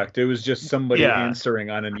 Correct. It was just somebody answering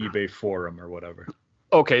on an eBay forum or whatever.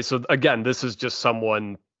 Okay. So again, this is just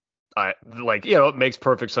someone it makes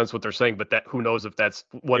perfect sense what they're saying, but that who knows if that's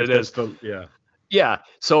what it is. Yeah.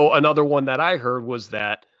 So another one that I heard was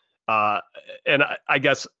that, and I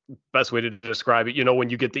guess best way to describe it, when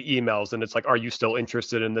you get the emails and it's like, are you still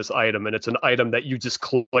interested in this item? And it's an item that you just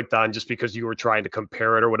clicked on just because you were trying to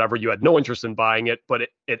compare it or whatever. You had no interest in buying it, but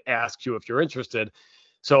it asks you if you're interested.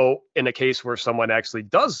 So in a case where someone actually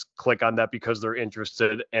does click on that because they're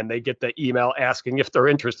interested and they get the email asking if they're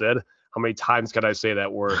interested, how many times can I say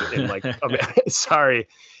that word? Sorry.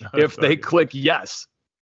 If they click yes,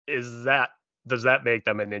 does that make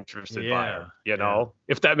them an interested buyer?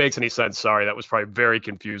 If that makes any sense. Sorry, that was probably very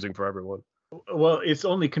confusing for everyone. Well, it's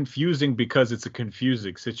only confusing because it's a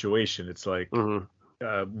confusing situation. It's like,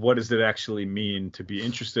 what does it actually mean to be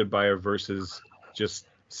interested buyer versus just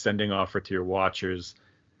sending offer to your watchers?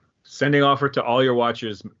 Sending offer to all your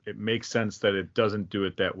watchers, it makes sense that it doesn't do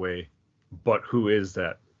it that way. But who is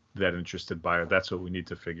that interested buyer? That's what we need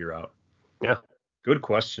to figure out. Yeah. Good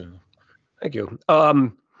question. Thank you.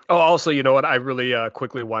 Also, you know what? I really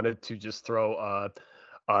quickly wanted to just throw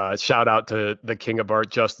a shout out to the King of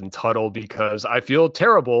Art, Justin Tuttle, because I feel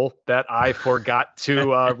terrible that I forgot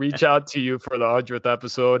to reach out to you for the 100th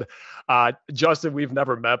episode. Justin, we've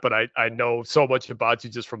never met, but I know so much about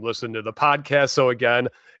you just from listening to the podcast. So again,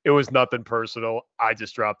 it was nothing personal. I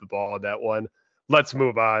just dropped the ball on that one. Let's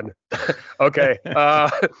move on. Okay.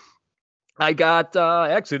 I got,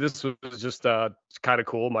 actually, this was just kind of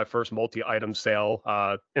cool. My first multi-item sale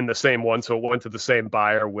in the same one. So it went to the same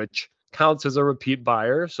buyer, which counts as a repeat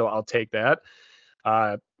buyer. So I'll take that.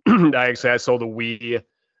 I sold a Wii.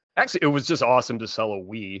 Actually, it was just awesome to sell a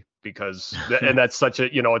Wii because, and that's such a,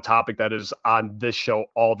 a topic that is on this show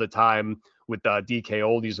all the time with DK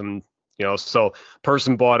Oldies. And, so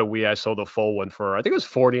person bought a Wii. I sold a full one for, I think it was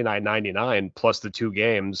 $49.99 plus the 2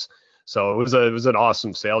 games. So it was an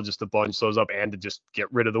awesome sale just to bunch those up and to just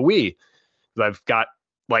get rid of the Wii. I've got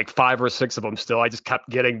like 5 or 6 of them still. I just kept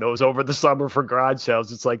getting those over the summer for garage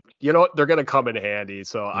sales. It's like, they're going to come in handy.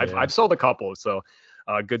 So I've sold a couple. So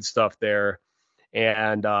good stuff there.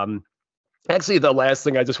 And actually, the last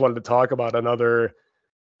thing I just wanted to talk about, another,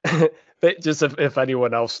 just if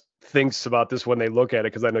anyone else thinks about this when they look at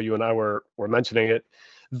it, because I know you and I were mentioning it,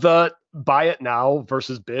 the buy it now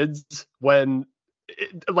versus bids when,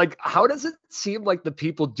 how does it seem like the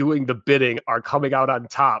people doing the bidding are coming out on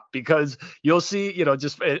top? Because you'll see,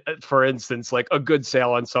 just for instance, like a good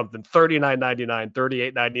sale on something, $39.99,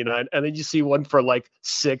 $38.99, and then you see one for like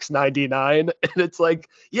 $6.99, and it's like,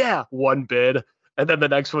 yeah, one bid, and then the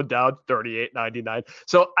next one down, $38.99.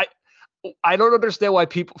 So I don't understand why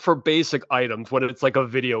people, for basic items, when it's like a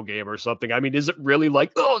video game or something, I mean, is it really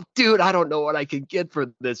like, oh, dude, I don't know what I can get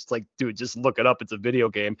for this? It's like, dude, just look it up. It's a video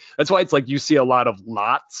game. That's why it's like you see a lot of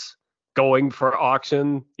lots going for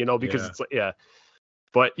auction, because it's like,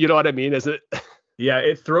 but you know what I mean? Is it? Yeah,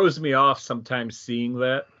 it throws me off sometimes seeing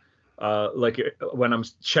that. Like when I'm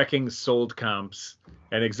checking sold comps,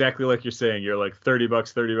 and exactly like you're saying, you're like $30,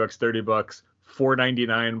 $30,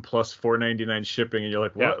 $4.99 plus $4.99 shipping, and you're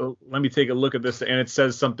like, what? Yeah. Let me take a look at this, and it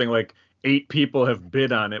says something like 8 people have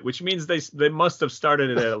bid on it, which means they must have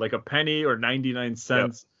started it at like a penny or 99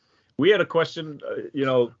 cents. Yep. We had a question,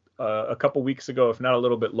 a couple weeks ago, if not a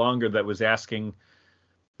little bit longer, that was asking,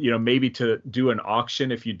 maybe to do an auction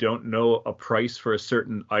if you don't know a price for a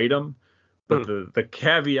certain item, but the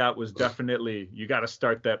caveat was definitely you got to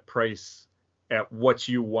start that price at what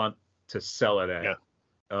you want to sell it at. Yeah.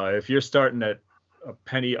 If you're starting at a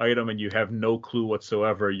penny item and you have no clue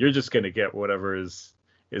whatsoever, you're just going to get whatever is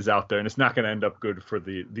out there, and it's not going to end up good for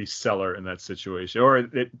the seller in that situation, or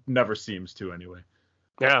it never seems to anyway.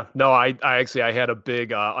 Yeah, no, I actually I had a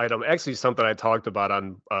big item, actually something I talked about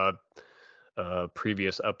on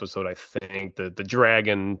previous episode, I think, the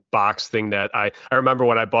dragon box thing that I remember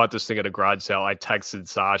when I bought this thing at a garage sale, I texted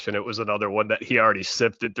Sasha and it was another one that he already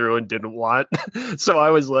sifted through and didn't want. So I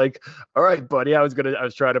was like, all right, buddy, I was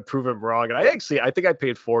trying to prove him wrong. And I think I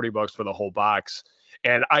paid $40 for the whole box.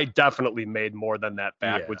 And I definitely made more than that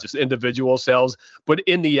back with just individual sales. But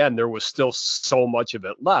in the end, there was still so much of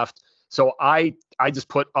it left. So I just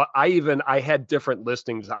put, I had different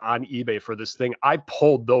listings on eBay for this thing. I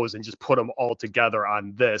pulled those and just put them all together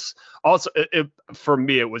on this. Also, for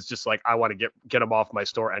me, it was just like, I want to get them off my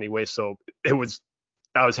store anyway. So I was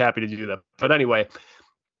happy to do that. But anyway,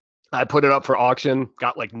 I put it up for auction,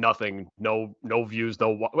 got like nothing, no views,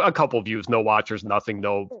 a couple views, no watchers, nothing,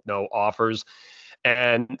 no offers.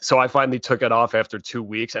 And so I finally took it off after 2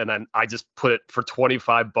 weeks, and then I just put it for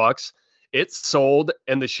 $25. It sold,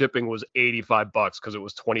 and the shipping was $85 because it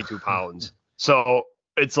was 22 pounds. So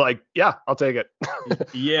it's like, yeah, I'll take it.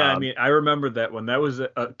 Yeah, I mean, I remember that when that was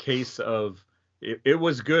a case of it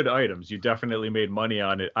was good items. You definitely made money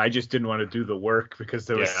on it. I just didn't want to do the work because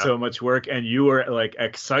there was so much work, and you were like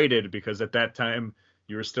excited because at that time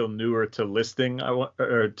you were still newer to listing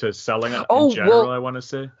or to selling in general. Well, I want to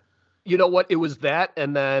say. You know what? It was that,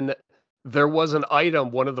 and then there was an item.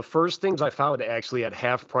 One of the first things I found actually at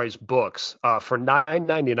Half Price Books for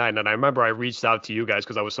 $9.99, and I remember I reached out to you guys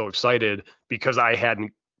because I was so excited because I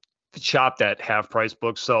hadn't shopped at Half Price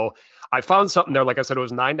Books. So I found something there. Like I said, it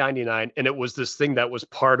was $9.99, and it was this thing that was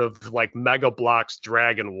part of like Mega Bloks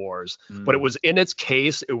Dragon Wars, but it was in its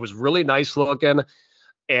case. It was really nice looking.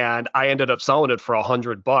 And I ended up selling it for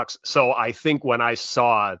 $100. So I think when I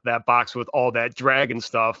saw that box with all that dragon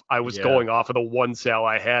stuff, I was going off of the one sale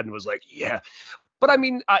I had and was like, yeah. But I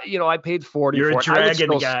mean, I paid $40. You're a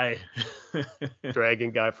dragon guy.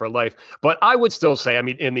 Dragon guy for life. But I would still say, I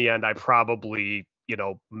mean, in the end, I probably,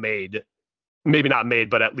 made, maybe not made,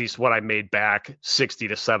 but at least what I made back, $60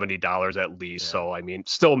 to $70 at least. Yeah. So I mean,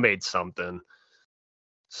 still made something.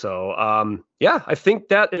 So, I think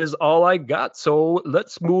that is all I got. So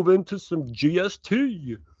let's move into some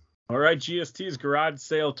GST. All right, GST's garage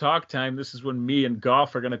sale talk time. This is when me and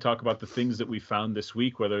Goff are going to talk about the things that we found this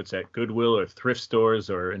week, whether it's at Goodwill or thrift stores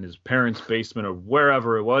or in his parents' basement or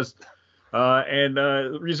wherever it was.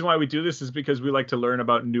 The reason why we do this is because we like to learn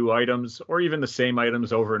about new items or even the same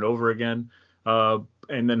items over and over again.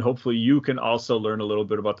 And then hopefully you can also learn a little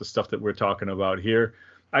bit about the stuff that we're talking about here.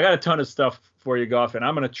 I got a ton of stuff for you, Goff, and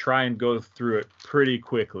I'm going to try and go through it pretty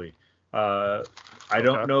quickly. I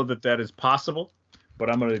don't know that is possible, but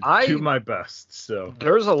I'm going to do my best. So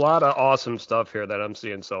there's a lot of awesome stuff here that I'm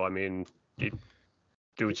seeing. So, I mean,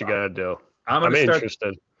 do what you got to do. I'm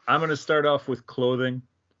interested. I'm going to start off with clothing.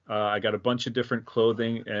 I got a bunch of different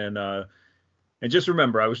clothing, and just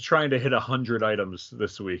remember, I was trying to hit 100 items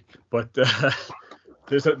this week, but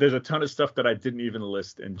there's a ton of stuff that I didn't even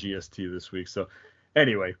list in GST this week. So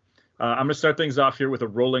anyway, I'm going to start things off here with a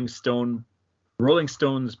Rolling Stones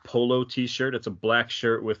polo t-shirt. It's a black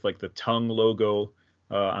shirt with like the tongue logo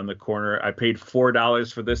on the corner. I paid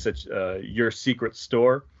 $4 for this at Your Secret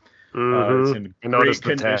Store. It's in great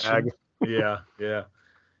condition. Yeah.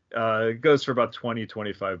 It goes for about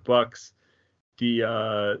 $20-$25.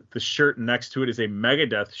 The shirt next to it is a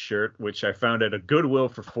Megadeth shirt, which I found at a Goodwill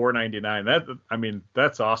for $4.99.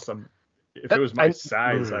 That's awesome. If it was my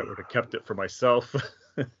size, I would have kept it for myself.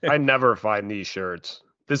 I never find these shirts.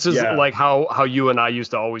 This is like how you and I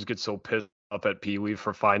used to always get so pissed up at Pee Wee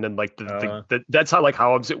for finding like that's how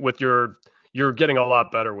I'm sitting with you're getting a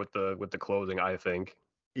lot better with the clothing, I think.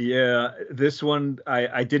 Yeah, this one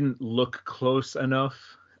I didn't look close enough.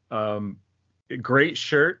 Great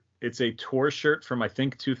shirt. It's a tour shirt from I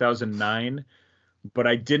think 2009. But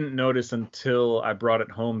I didn't notice until I brought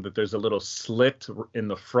it home that there's a little slit in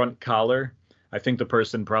the front collar. I think the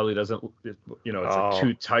person probably doesn't, it's like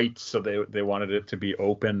too tight, so they wanted it to be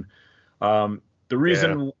open. The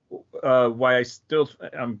reason why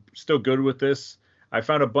I'm still good with this, I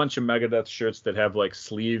found a bunch of Megadeth shirts that have like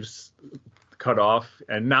sleeves cut off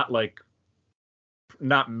and not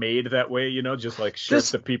made that way, just like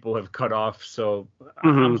shirts that people have cut off. So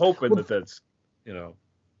I'm hoping that's,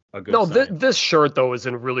 a good sign. This shirt though is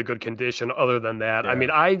in really good condition. Other than that, I mean,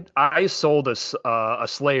 I sold a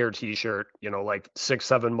Slayer T-shirt, like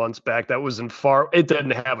 6-7 months back. That was it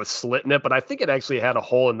didn't have a slit in it, but I think it actually had a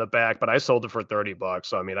hole in the back. But I sold it for $30.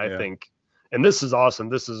 So I mean, I think, and this is awesome.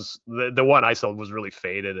 This is the one I sold was really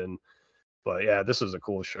faded, but yeah, this is a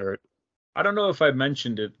cool shirt. I don't know if I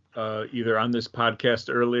mentioned it either on this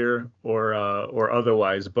podcast earlier or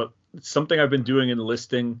otherwise, but something I've been doing in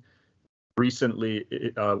listing recently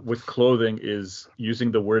with clothing is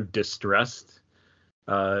using the word distressed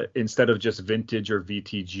instead of just vintage or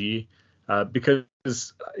VTG,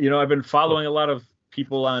 because I've been following a lot of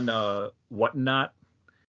people on Whatnot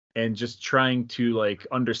and just trying to like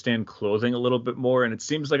understand clothing a little bit more, and it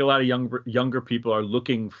seems like a lot of younger people are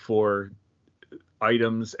looking for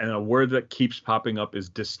items, and a word that keeps popping up is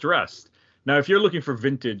distressed. Now, if you're looking for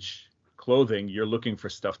vintage clothing, you're looking for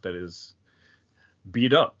stuff that is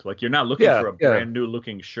beat up. Like you're not looking for a brand new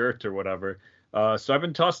looking shirt or whatever. So I've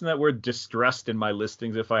been tossing that word distressed in my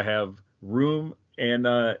listings if I have room,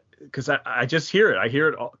 and because I just hear it. I hear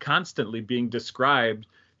it constantly being described.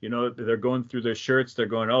 They're going through their shirts. They're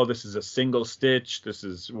going, oh, this is a single stitch. This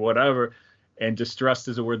is whatever. And distressed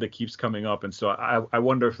is a word that keeps coming up. And so I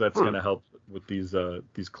wonder if that's going to help with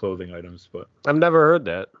these clothing items. But I've never heard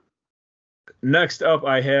that. Next up,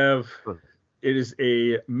 I have, it is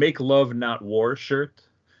a Make Love Not War shirt.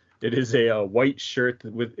 It is a white shirt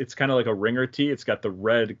it's kind of like a ringer tee. It's got the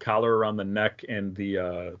red collar around the neck and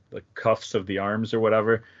the cuffs of the arms or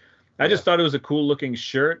whatever. I just thought it was a cool looking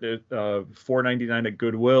shirt. $4.99 at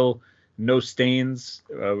Goodwill. No stains,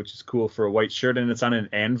 which is cool for a white shirt, and it's on an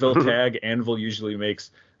Anvil tag. Anvil usually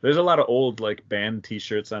there's a lot of old like band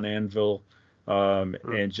t-shirts on Anvil,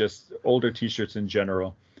 and just older t-shirts in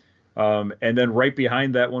general. And then right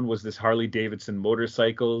behind that one was this Harley Davidson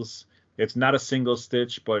motorcycles. It's not a single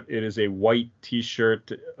stitch, but it is a white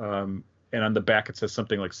t-shirt, and on the back it says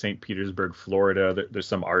something like St. Petersburg, Florida. There's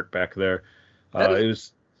some art back there. It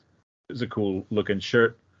was a cool looking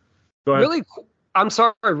shirt. Go ahead. Really cool. I'm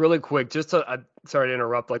sorry, really quick, just to, sorry to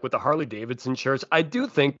interrupt, like with the Harley Davidson shirts, I do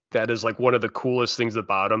think that is like one of the coolest things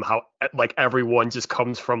about them, how like everyone just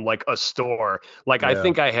comes from like a store. Like I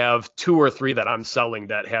think I have 2 or 3 that I'm selling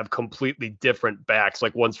that have completely different backs,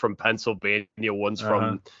 like one's from Pennsylvania, one's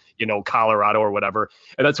from, Colorado or whatever.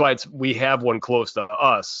 And that's why we have one close to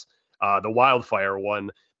us, the Wildfire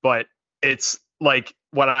one, but it's like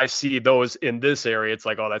when I see those in this area, it's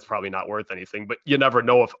like, oh, that's probably not worth anything. But you never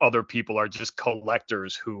know if other people are just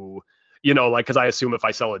collectors who, like, because I assume if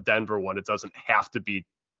I sell a Denver one, it doesn't have to be,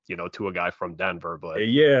 to a guy from Denver. But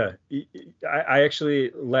yeah, I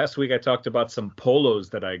actually last week I talked about some polos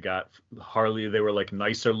that I got Harley. They were like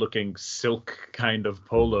nicer looking silk kind of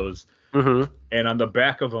polos, and on the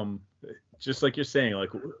back of them, just like you're saying, like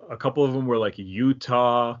a couple of them were like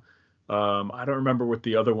Utah. I don't remember what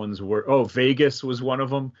the other ones were. Oh, Vegas was one of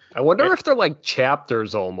them. I wonder if they're like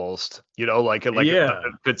chapters almost, like if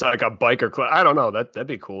it's like a biker club. I don't know. That'd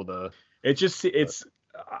be cool to.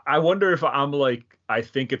 I wonder if I'm like, I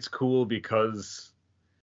think it's cool because,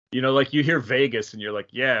 like you hear Vegas and you're like,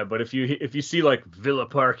 yeah, but if you see like Villa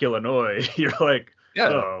Park, Illinois, you're like,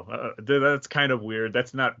 oh, that's kind of weird.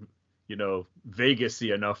 That's not,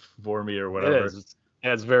 Vegas-y enough for me or whatever. It is.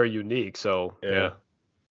 It's very unique. So yeah.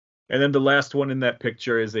 And then the last one in that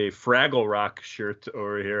picture is a Fraggle Rock shirt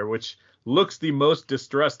over here, which looks the most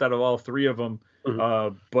distressed out of all 3 of them,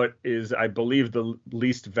 but is, I believe, the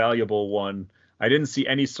least valuable one. I didn't see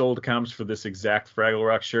any sold comps for this exact Fraggle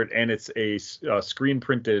Rock shirt, and it's a screen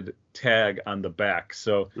printed tag on the back.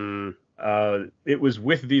 So it was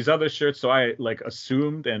with these other shirts, so I like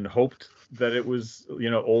assumed and hoped that it was,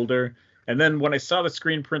 older. And then when I saw the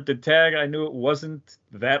screen printed tag, I knew it wasn't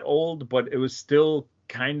that old, but it was still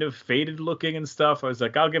kind of faded looking and stuff. I was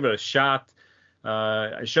like, I'll give it a shot.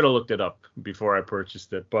 I should have looked it up before I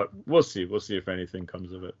purchased it, but we'll see. We'll see if anything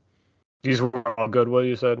comes of it. These were all Goodwill,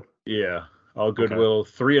 you said? Yeah, all Goodwill,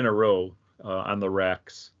 okay. 3 in a row on the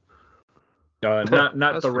racks. Not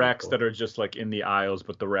the racks that are just like in the aisles,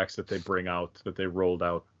 but the racks that they bring out, that they rolled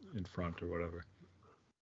out in front or whatever.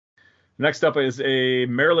 Next up is a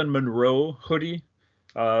Marilyn Monroe hoodie.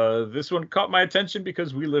 This one caught my attention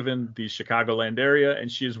because we live in the Chicagoland area,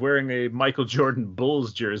 and she is wearing a Michael Jordan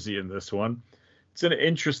Bulls jersey in this one. It's an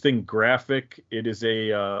interesting graphic. It is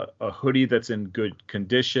a hoodie that's in good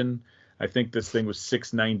condition. I think this thing was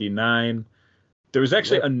 $6.99. There was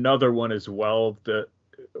actually another one as well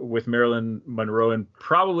with Marilyn Monroe, and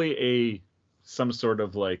probably some sort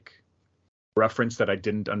of like reference that I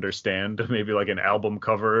didn't understand, maybe like an album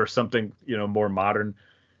cover or something, more modern.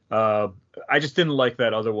 I just didn't like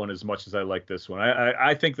that other one as much as I like this one.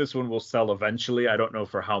 I think this one will sell eventually. I don't know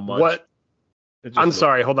for how much. What? I'm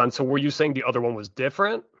sorry, hold on. So were you saying the other one was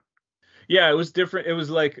different? Yeah, it was different. It was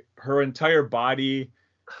like her entire body,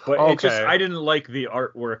 but I didn't like the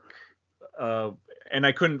artwork, and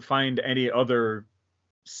I couldn't find any other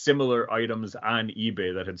similar items on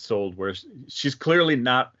eBay that had sold where she's clearly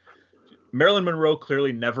not Marilyn Monroe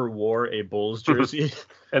clearly never wore a Bulls jersey.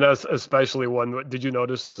 And especially one. Did you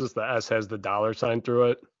notice the S has the dollar sign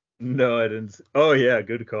through it? No, I didn't. Oh yeah,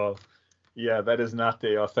 good call. Yeah, that is not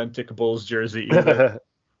the authentic Bulls jersey either.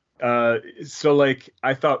 So like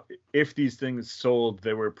I thought if these things sold,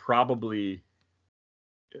 they were probably,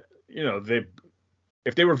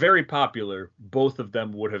 if they were very popular, both of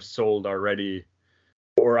them would have sold already,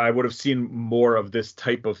 or I would have seen more of this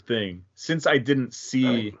type of thing. Since I didn't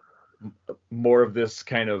see more of this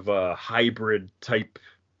kind of hybrid type,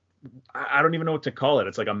 I don't even know what to call it.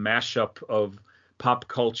 It's like a mashup of pop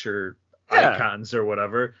culture icons or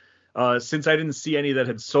whatever. Since I didn't see any that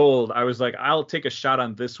had sold, I was like, I'll take a shot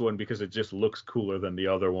on this one because it just looks cooler than the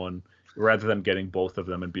other one, rather than getting both of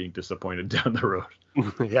them and being disappointed down the road.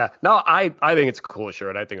 Yeah. No, I think it's a cool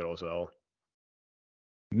shirt. I think it'll sell.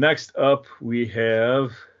 Next up, we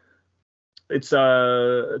have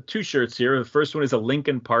two shirts here. The first one is a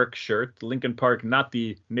Linkin Park shirt. Linkin Park, not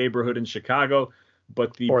the neighborhood in Chicago,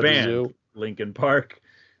 but the band Linkin Park.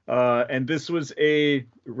 And this was a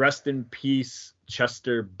rest in peace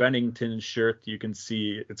Chester Bennington shirt. You can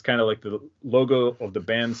see it's kind of like the logo of the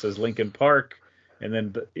band says Linkin Park, and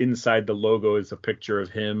then inside the logo is a picture of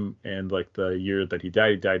him and like the year that he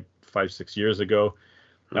died. He died 5-6 years ago.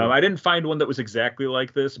 I didn't find one that was exactly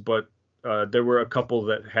like this, but there were a couple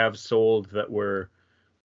that have sold that were,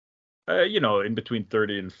 in between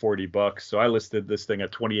 $30 and $40. So I listed this thing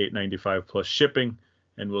at $28.95 plus shipping,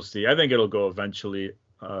 and we'll see. I think it'll go eventually.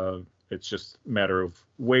 It's just a matter of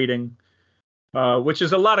waiting, which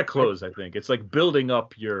is a lot of clothes. I think it's like building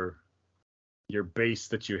up your base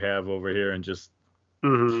that you have over here and just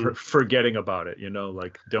forgetting about it.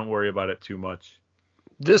 Like don't worry about it too much.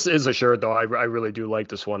 This is a shirt though. I really do like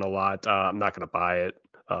this one a lot. I'm not gonna buy it.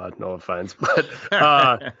 No offense, but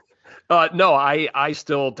no, I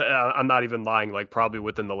still, I'm not even lying. Like probably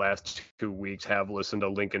within the last 2 weeks have listened to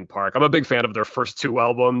Linkin Park. I'm a big fan of their first 2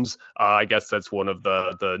 albums. I guess that's one of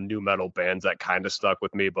the new metal bands that kind of stuck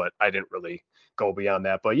with me, but I didn't really go beyond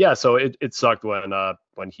that. But yeah, so it sucked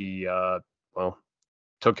when he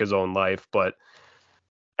took his own life. But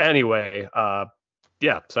anyway,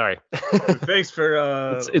 yeah, sorry. Thanks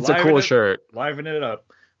for it's a cool shirt. Livening it up.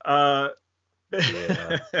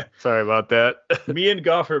 Yeah. Sorry about that. Me and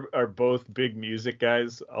Goff are both big music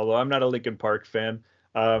guys, although I'm not a Linkin Park fan.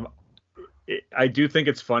 I do think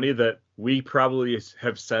it's funny that we probably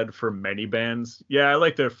have said for many bands, yeah, I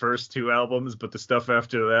like their first 2 albums, but the stuff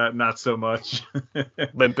after that, not so much.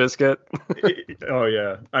 Limp Bizkit? Oh,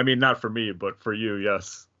 yeah. I mean, not for me, but for you,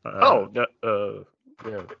 yes. Yeah.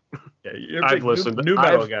 You're a big new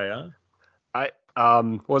metal guy, huh?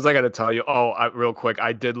 What was I going to tell you? Real quick,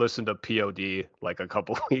 I did listen to POD like a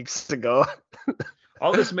couple weeks ago.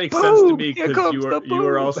 All this makes sense to me because you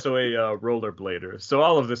were also a rollerblader. So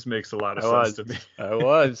all of this makes a lot of sense to me. I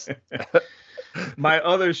was. My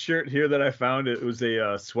other shirt here that I found, it was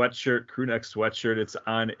a sweatshirt, crew neck sweatshirt. It's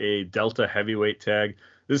on a Delta heavyweight tag.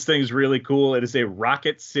 This thing's really cool. It is a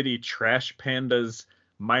Rocket City Trash Pandas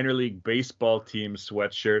minor league baseball team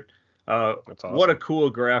sweatshirt. Awesome. What a cool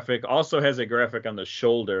graphic. Also has a graphic on the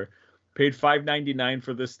shoulder. Paid $5.99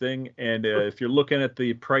 for this thing, and if you're looking at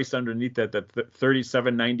the price underneath that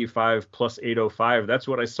 $37.95 plus $8.05, that's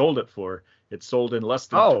what I sold it for. It sold in less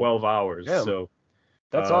than 12 hours. Damn. So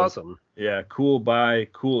that's awesome. Yeah, cool buy,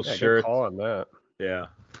 cool shirt. Good call on that. Yeah,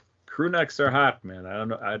 crew necks are hot, man. I don't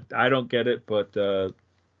know, I don't get it, but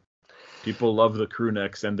people love the crew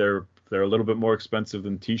necks, and they're a little bit more expensive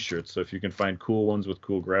than t-shirts. So if you can find cool ones with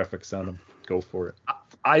cool graphics on them, go for it.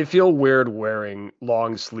 I feel weird wearing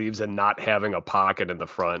long sleeves and not having a pocket in the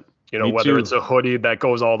front. Me whether too. It's a hoodie that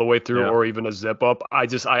goes all the way through or even a zip up. I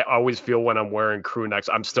always feel when I'm wearing crew necks,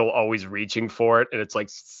 I'm still always reaching for it. And it's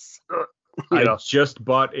like, I just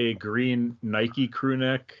bought a green Nike crew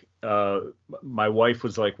neck. My wife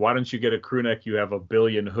was like, why don't you get a crew neck? You have a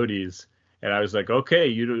billion hoodies. And I was like, okay,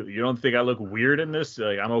 you don't think I look weird in this?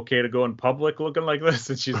 Like, I'm okay to go in public looking like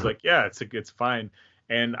this? And she's like, yeah, it's fine.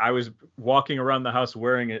 And I was walking around the house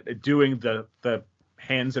wearing it, doing the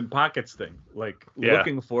hands and pockets thing,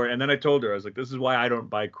 looking for it. And then I told her, I was like, this is why I don't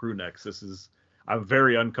buy crew necks. I'm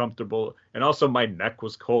very uncomfortable. And also my neck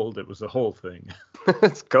was cold. It was a whole thing.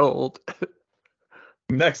 It's cold.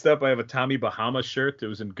 Next up, I have a Tommy Bahama shirt. It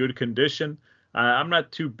was in good condition. I'm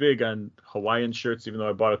not too big on Hawaiian shirts, even though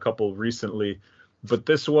I bought a couple recently. But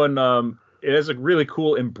this one, it has a really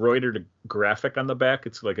cool embroidered graphic on the back.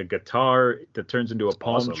 It's like a guitar that turns into a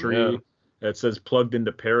palm tree. Yeah. It says Plugged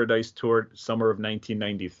into Paradise Tour, summer of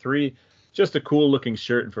 1993. Just a cool looking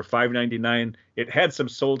shirt. And for $5.99, it had some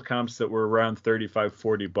sold comps that were around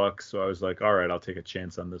 $35-$40. So I was like, all right, I'll take a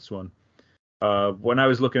chance on this one. When I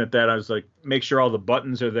was looking at that, I was like, make sure all the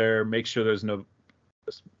buttons are there, make sure there's no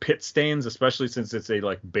pit stains, especially since it's a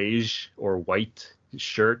like beige or white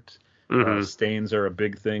shirt. Stains are a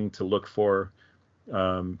big thing to look for.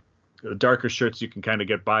 The darker shirts you can kind of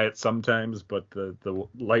get by it sometimes, but the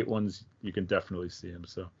light ones you can definitely see them.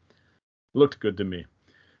 So looked good to me.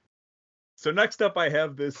 So next up I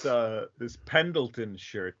have this Pendleton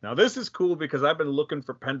shirt. Now this is cool because I've been looking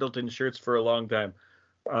for Pendleton shirts for a long time.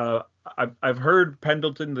 I've heard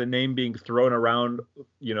Pendleton, the name being thrown around,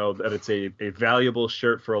 that it's a valuable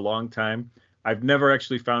shirt for a long time. I've never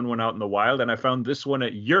actually found one out in the wild, and I found this one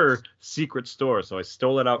at your secret store. So I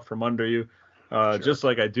stole it out from under you, just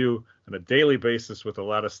like I do on a daily basis with a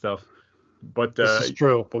lot of stuff. But this is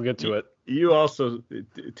true. We'll get to it. You also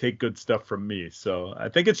take good stuff from me, so I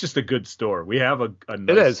think it's just a good store. We have a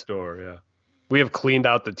nice store, yeah. We have cleaned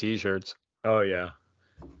out the T-shirts. Oh yeah.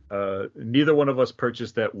 Neither one of us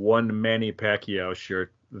purchased that one Manny Pacquiao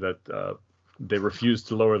shirt that they refused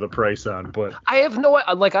to lower the price on. But I have no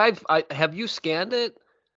like I have you scanned it?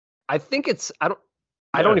 I think it's I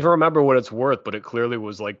don't even remember what it's worth, but it clearly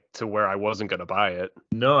was like to where I wasn't gonna buy it.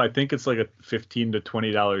 No, I think it's like a $15 to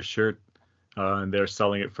 $20 shirt. And they're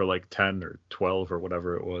selling it for like 10 or 12 or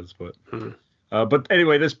whatever it was. But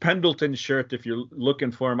anyway, this Pendleton shirt, if you're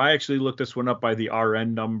looking for them, I actually looked this one up by the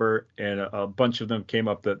RN number, and a bunch of them came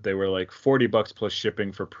up that they were like $40 plus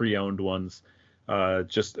shipping for pre-owned ones.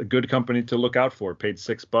 Just a good company to look out for. Paid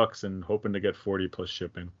 $6 and hoping to get 40 plus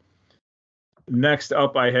shipping. Next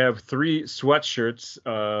up, I have 3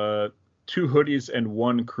 sweatshirts, 2 hoodies and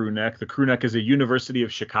 1 crew neck. The crew neck is a University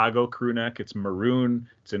of Chicago crew neck. It's maroon.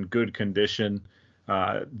 It's in good condition.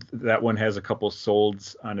 That one has a couple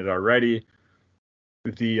solds on it already.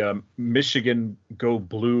 The Michigan Go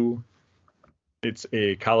Blue, it's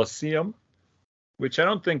a Coliseum, which I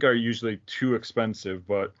don't think are usually too expensive,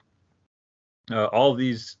 but all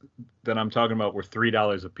these that I'm talking about were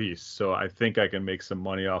 $3 a piece. So I think I can make some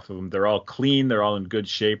money off of them. They're all clean. They're all in good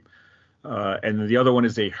shape. And then the other one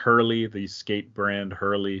is a Hurley, the skate brand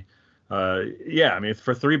Hurley. Yeah, I mean,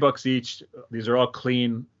 for $3 each, these are all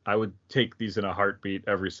clean. I would take these in a heartbeat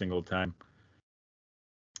every single time.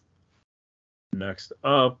 Next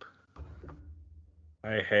up,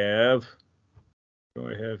 I have, what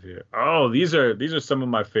do I have here? Oh, these are some of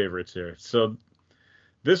my favorites here. So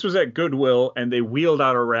this was at Goodwill, and they wheeled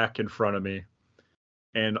out a rack in front of me,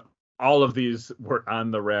 and all of these were on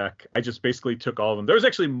the rack. I just basically took all of them. There's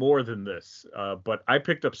actually more than this, but I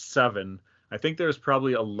picked up 7. I think there's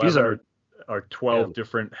probably 11 or 12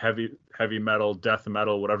 different heavy metal, death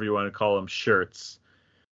metal, whatever you want to call them, shirts.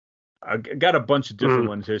 I got a bunch of different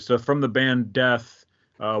ones here. So from the band Death,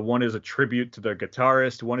 one is a tribute to their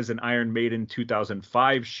guitarist. One is an Iron Maiden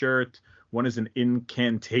 2005 shirt. One is an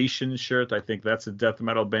Incantation shirt. I think that's a death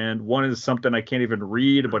metal band. One is something I can't even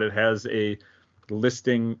read, but it has a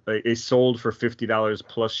listing, a sold for $50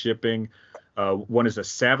 plus shipping. One is a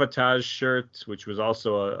Savatage shirt, which was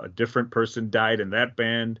also a different person died in that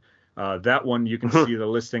band. That one you can see the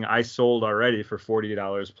listing. I sold already for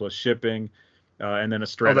 $40 plus shipping. And then a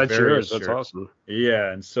Stradivarius shirt. That's awesome.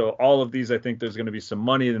 Yeah, and so all of these, I think there's going to be some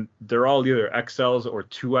money, and they're all either XLs or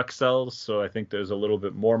 2XLs. So I think there's a little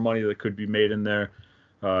bit more money that could be made in there.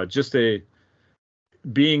 Just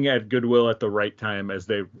being at Goodwill at the right time as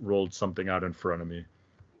they rolled something out in front of me.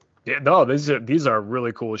 Yeah, no, these are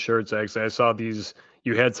really cool shirts. Actually, I saw these.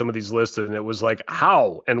 You had some of these listed, and it was like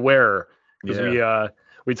how and where, because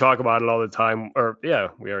we talk about it all the time. Or we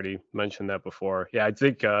already mentioned that before. Yeah, I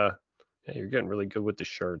think you're getting really good with the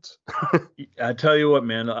shirts. I tell you what,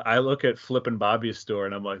 man, I look at Flippin' Bobby's store,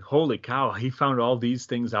 and I'm like, holy cow, he found all these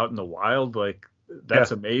things out in the wild. Like,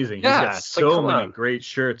 that's amazing. He's got so many great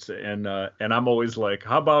shirts, and I'm always like,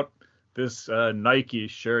 how about this Nike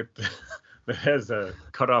shirt that has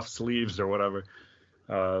cut off sleeves or whatever.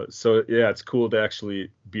 So yeah, it's cool to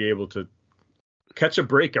actually be able to catch a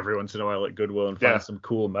break every once in a while at Goodwill and find some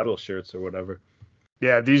cool metal shirts or whatever.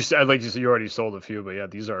 Yeah, these, I'd like to say you already sold a few, but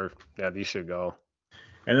these should go.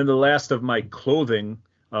 And then the last of my clothing,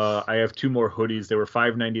 I have 2 more hoodies. They were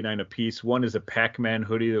 $5.99 a piece. One is a Pac-Man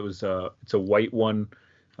hoodie that was it's a white one.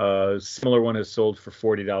 Similar one has sold for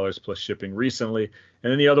 $40 plus shipping recently.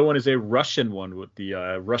 And then the other one is a Russian one with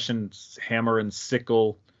the Russian hammer and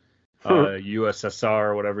sickle,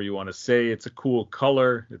 USSR, whatever you want to say. It's a cool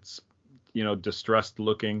color. It's, distressed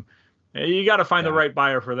looking. You got to find the right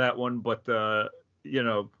buyer for that one, but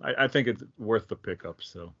I think it's worth the pickup.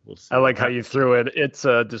 So we'll see. I like how you threw it. It's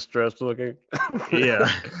distressed looking. Yeah.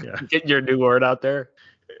 Getting your new word out there.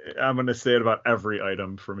 I'm going to say it about every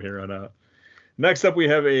item from here on out. Next up, we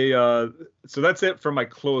have so that's it for my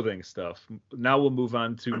clothing stuff. Now we'll move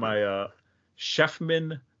on to my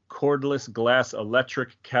Chefman cordless glass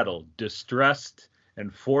electric kettle, distressed,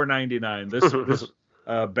 and $4.99. This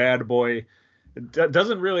bad boy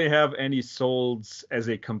doesn't really have any solds as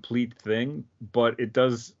a complete thing, but it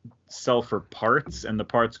does sell for parts, and the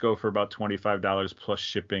parts go for about $25 plus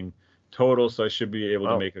shipping total. So I should be able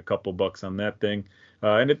to make a couple bucks on that thing.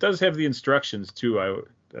 And it does have the instructions too.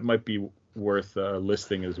 That might be worth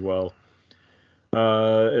listing as well.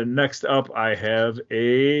 Next up, I have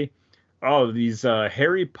these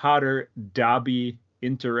Harry Potter Dobby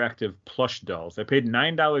interactive plush dolls. I paid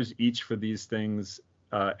 $9 each for these things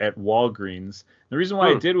at Walgreens. The reason why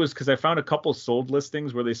I did was because I found a couple sold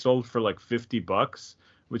listings where they sold for like $50,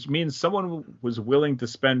 which means someone was willing to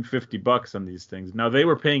spend $50 on these things. Now they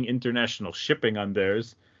were paying international shipping on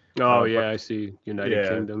theirs. I see United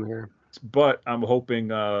Kingdom here. But I'm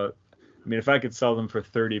hoping, if I could sell them for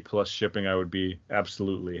 30 plus shipping, I would be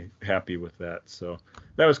absolutely happy with that. So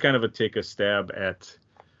that was kind of take a stab at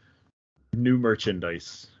new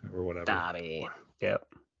merchandise or whatever. Dobby. Yep.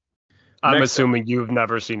 I'm assuming you've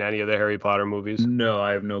never seen any of the Harry Potter movies. No,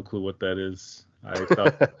 I have no clue what that is. I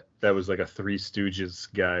thought that was like a Three Stooges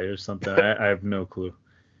guy or something. I have no clue.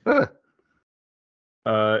 Huh.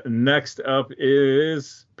 Next up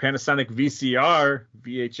is Panasonic VCR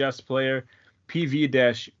VHS player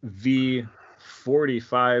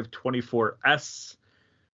PV-V4524S.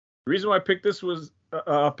 The reason why I picked this was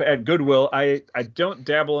up at Goodwill. I don't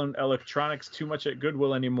dabble in electronics too much at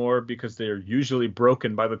Goodwill anymore because they're usually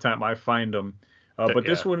broken by the time I find them. But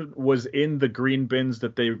this one was in the green bins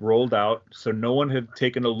that they rolled out, so no one had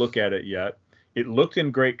taken a look at it yet. It looked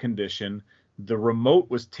in great condition. The remote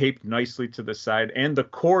was taped nicely to the side, and the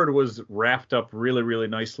cord was wrapped up really, really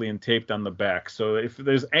nicely and taped on the back. So if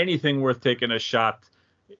there's anything worth taking a shot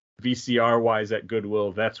VCR-wise at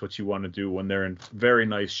Goodwill, that's what you want to do when they're in very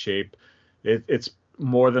nice shape. It's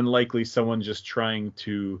more than likely someone just trying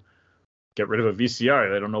to get rid of a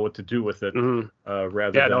VCR. They don't know what to do with it.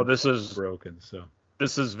 Rather than this is broken. So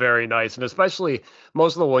this is very nice, and especially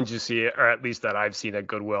most of the ones you see, or at least that I've seen at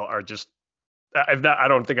Goodwill, are just. I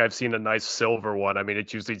don't think I've seen a nice silver one. I mean,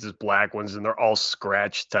 it's usually just black ones, and they're all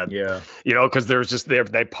scratched. Because there's just they're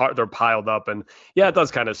piled up, and it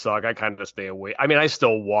does kind of suck. I kind of stay away. I mean, I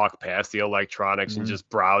still walk past the electronics and just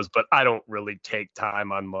browse, but I don't really take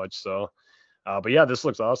time on much. So, but this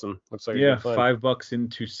looks awesome. Looks like $5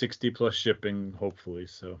 into 60 plus shipping, hopefully.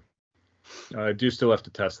 So, I do still have to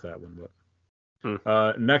test that one, but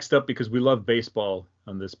next up, because we love baseball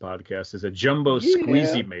on this podcast, is a Jumbo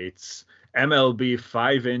Squeezy Mates MLB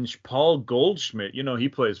 5-inch Paul Goldschmidt. He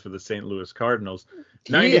plays for the St. Louis Cardinals.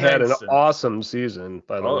 He had an awesome season,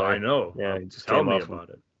 by the way. I know. Yeah, he just tell me about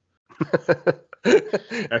it.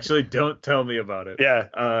 Actually, don't tell me about it.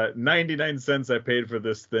 99 cents I paid for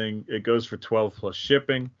this thing. It goes for 12 plus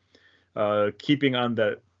shipping. Keeping on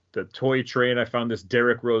the toy train, I found this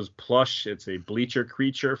Derrick Rose plush. It's a bleacher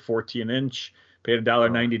creature, 14-inch. Paid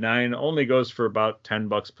 $1.99. Only goes for about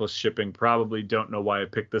 $10 plus shipping. Probably don't know why I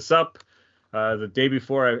picked this up. The day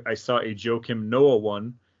before, I saw a Joakim Noah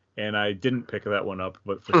one, and I didn't pick that one up.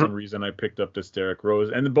 But for some reason, I picked up this Derrick Rose.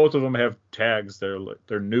 And both of them have tags. They're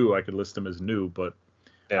new. I could list them as new, but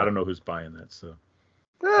I don't know who's buying that. So,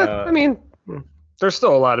 there's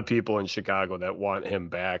still a lot of people in Chicago that want him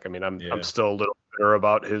back. I mean, I'm still a little bitter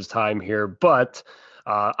about his time here, but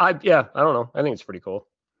I don't know. I think it's pretty cool.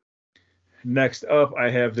 Next up, I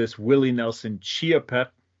have this Willie Nelson Chia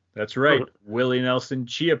Pet. That's right, Willie Nelson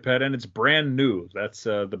Chia Pet, and it's brand new. That's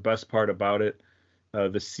the best part about it.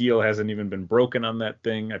 The seal hasn't even been broken on that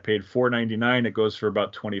thing. I paid $4.99. It goes for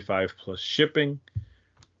about $25 plus shipping.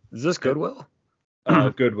 Is this Goodwill?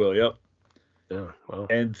 Goodwill, yep. Yeah. Wow.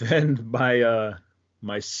 And then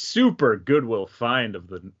my super Goodwill find of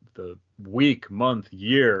the week, month,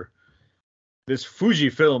 year. This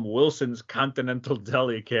Fujifilm Wilson's Continental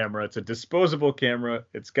Deli camera. It's a disposable camera.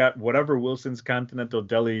 It's got whatever Wilson's Continental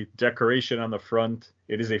Deli decoration on the front.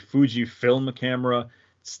 It is a Fujifilm camera.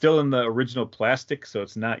 It's still in the original plastic, so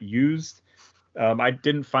it's not used. I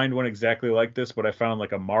didn't find one exactly like this, but I found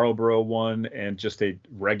like a Marlboro one and just a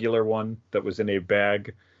regular one that was in a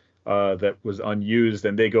bag that was unused,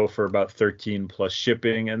 and they go for about 13 plus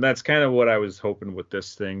shipping. And that's kind of what I was hoping with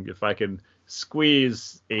this thing. If I can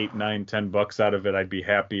squeeze $8, $9, $10 out of it, I'd be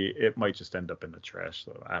happy. It might just end up in the trash,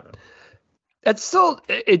 so I don't know.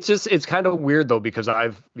 It's kind of weird though, because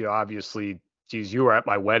I've, obviously, geez, you were at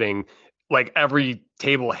my wedding. Like every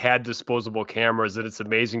table had disposable cameras, and it's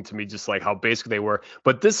amazing to me just like how basic they were.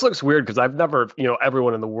 But this looks weird because I've never,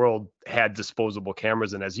 everyone in the world had disposable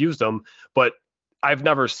cameras and has used them, but I've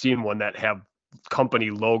never seen one that have company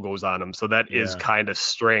logos on them. So that is Yeah. kind of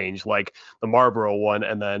strange, like the Marlboro one,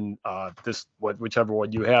 and then whichever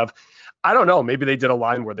one you have. I don't know. Maybe they did a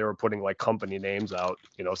line where they were putting like company names out,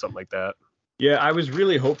 something like that. Yeah, I was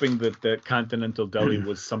really hoping that Continental Deli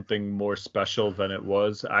was something more special than it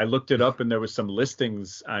was. I looked it up and there was some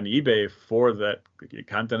listings on eBay for that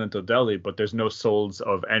Continental Deli, but there's no solds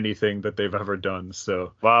of anything that they've ever done.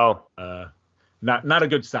 So Wow. Not a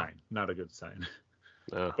good sign. Not a good sign.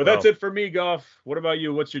 But that's it for me, Goff. What about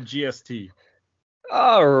you? What's your GST?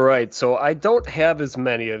 All right, so I don't have as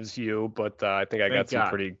many as you, but I think I got some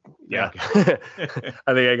pretty, I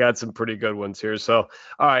think I got some pretty good ones here. So,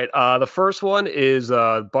 all right, the first one is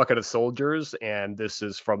Bucket of Soldiers, and this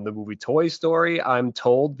is from the movie Toy Story, I'm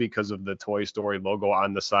told, because of the Toy Story logo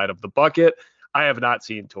on the side of the bucket. I have not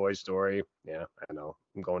seen Toy Story. Yeah, I know,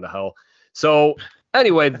 I'm going to hell. So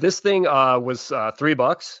anyway, this thing was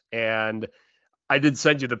 $3, and I did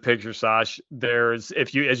send you the picture, Sash. There's,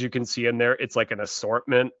 as you can see in there, it's like an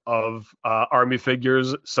assortment of Army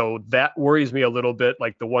figures. So that worries me a little bit.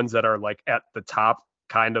 Like the ones that are like at the top,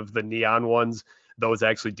 kind of the neon ones, those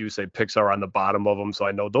actually do say Pixar on the bottom of them. So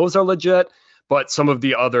I know those are legit. But some of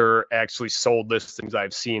the other actually sold listings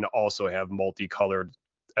I've seen also have multicolored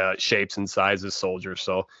shapes and sizes soldiers.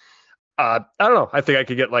 So I don't know. I think I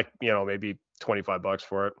could get like, maybe $25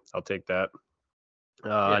 for it. I'll take that.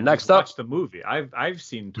 Next up, watch the movie. I've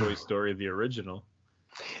seen Toy Story the original.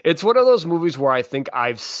 It's one of those movies where I think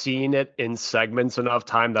I've seen it in segments enough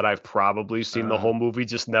time that I've probably seen the whole movie,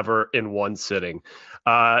 just never in one sitting.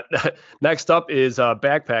 Next up is a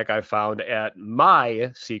backpack I found at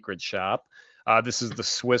my secret shop. This is the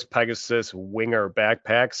Swiss Pegasus Winger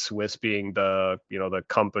backpack. Swiss being the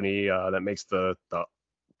company that makes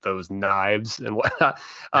those knives and whatnot.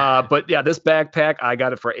 But yeah, this backpack, I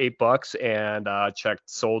got it for $8 and checked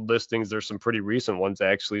sold listings. There's some pretty recent ones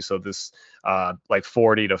actually. So this like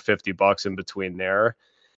 $40 to $50 in between there.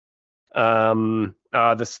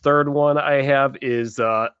 This third one I have is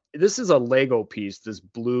this is a Lego piece, this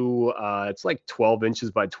blue, it's like 12 inches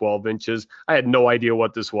by 12 inches. I had no idea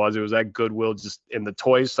what this was. It was at Goodwill, just in the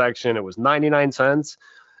toys section. It was 99 cents.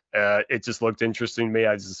 It just looked interesting to me.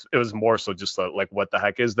 It was more so just like, what the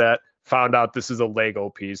heck is that? Found out this is a Lego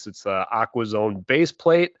piece. It's a AquaZone base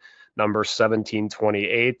plate, number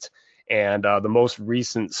 1728. And the most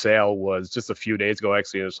recent sale was just a few days ago.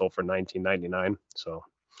 Actually, it sold for $19.99. So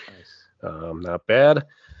nice. Not bad.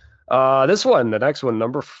 The next one,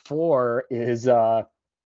 number 4, is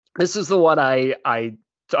this is the one I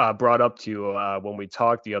brought up to you when we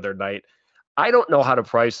talked the other night. I don't know how to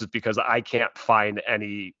price this because I can't find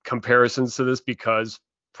any comparisons to this because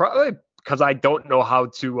I don't know how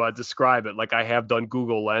to describe it. Like I have done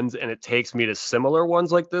Google Lens and it takes me to similar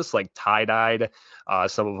ones like this, like tie-dyed,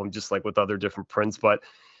 some of them just like with other different prints. But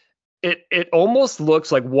it almost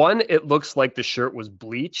looks like it looks like the shirt was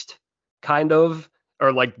bleached, kind of,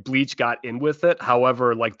 or like bleach got in with it.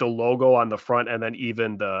 However, like the logo on the front and then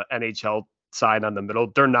even the NHL sign on the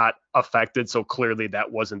middle, they're not affected. So clearly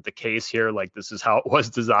that wasn't the case here. Like this is how it was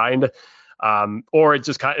designed. Or it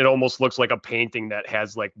just it almost looks like a painting that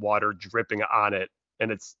has like water dripping on it.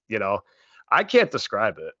 And it's, I can't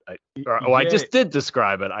describe it. I just did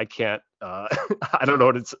describe it. I can't, I don't know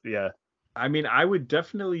what it's, yeah. I mean, I would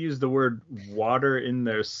definitely use the word water in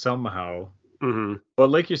there somehow. Mm-hmm. But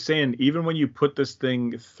like you're saying, even when you put this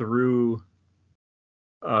thing through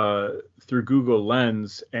Google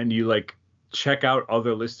Lens and you like check out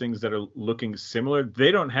other listings that are looking similar,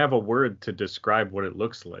 they don't have a word to describe what it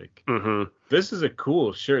looks like. Mm-hmm. This is a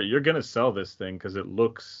cool shirt. You're gonna sell this thing because it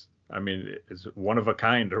looks, I mean, it's one of a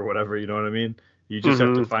kind or whatever, you know what I mean? You just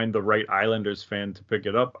have to find the right Islanders fan to pick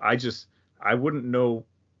it up. I wouldn't know,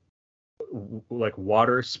 like,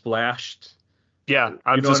 water splashed. Yeah,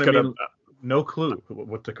 I'm just gonna. I mean? No clue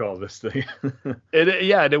what to call this thing.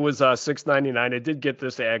 It was $6.99. It did get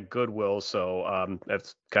this at Goodwill, so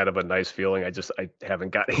that's kind of a nice feeling. I haven't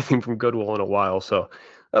got anything from Goodwill in a while, so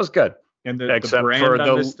that was good. And the brand for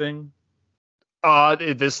on this thing?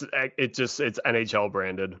 It's NHL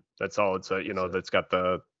branded. That's all. It's that's got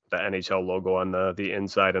the NHL logo on the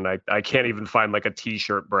inside, and I can't even find like a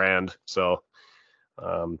T-shirt brand, so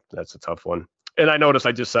that's a tough one. And I noticed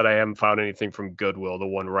I just said I haven't found anything from Goodwill. The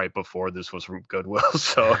one right before this was from Goodwill.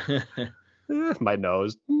 So my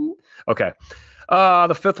nose. Okay.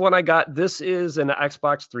 The fifth one I got, this is an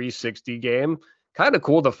Xbox 360 game. Kind of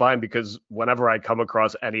cool to find because whenever I come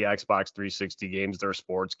across any Xbox 360 games, they're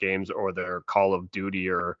sports games or they're Call of Duty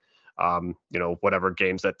or whatever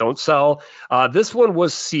games that don't sell. This one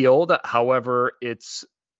was sealed. However, it's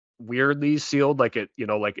weirdly sealed. Like it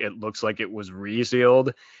looks like it was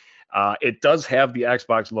resealed. It does have the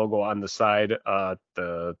Xbox logo on the side,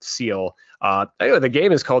 the seal. Anyway, the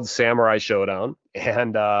game is called Samurai Showdown,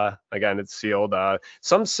 and again, it's sealed.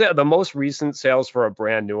 The most recent sales for a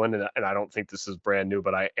brand new one, and I don't think this is brand new,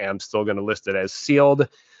 but I am still going to list it as sealed.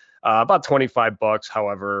 About $25.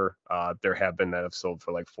 However, there have been that have sold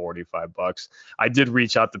for like $45. I did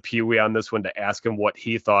reach out to Pee Wee on this one to ask him what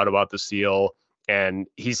he thought about the seal, and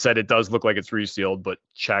he said it does look like it's resealed, but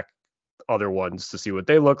check other ones to see what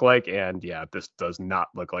they look like. And yeah, this does not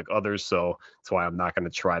look like others, so that's why I'm not going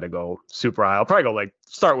to try to go super high. I'll probably go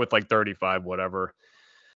start with 35, whatever,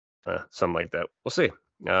 something like that. We'll see.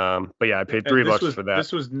 But yeah, I paid $3 for that.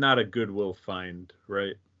 This was not a Goodwill find,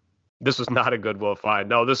 right? This was not a Goodwill find.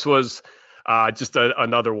 No, this was just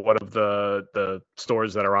another one of the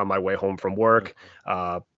stores that are on my way home from work.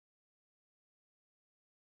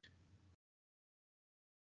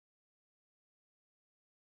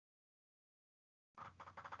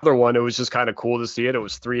 Other one, it was just kind of cool to see it. It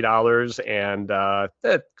was $3, and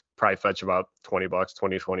it probably fetch about $20,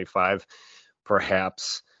 20-25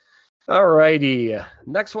 perhaps. All righty,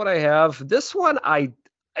 next one I have. This one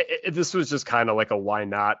this was just kind of like a why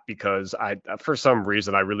not, because for some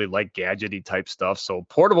reason I really like gadgety type stuff. So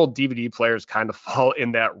portable DVD players kind of fall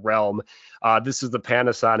in that realm. This is the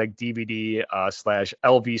Panasonic DVD /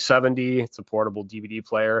 LV70. It's a portable DVD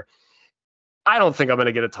player. I don't think I'm going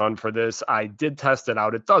to get a ton for this. I did test it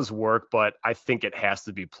out. It does work, but I think it has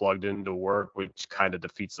to be plugged into work, which kind of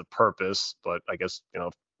defeats the purpose. But I guess,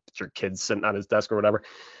 if it's your kid's sitting on his desk or whatever.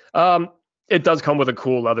 It does come with a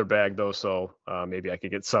cool leather bag, though, so maybe I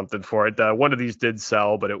could get something for it. One of these did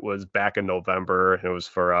sell, but it was back in November, and it was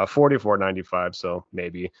for $44.95, so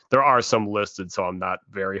maybe. There are some listed, so I'm not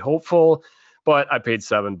very hopeful, but I paid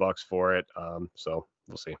 $7 for it, so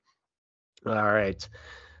we'll see. All right.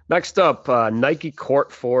 Next up, Nike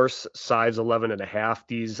Court Force size 11.5.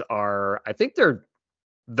 These are, I think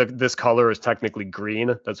this color is technically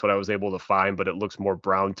green. That's what I was able to find, but it looks more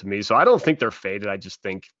brown to me. So I don't think they're faded. I just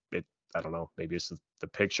think I don't know, maybe it's the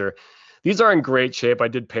picture. These are in great shape. I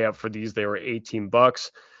did pay up for these. They were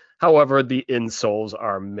 $18. However, the insoles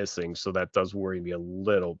are missing, so that does worry me a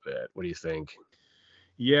little bit. What do you think?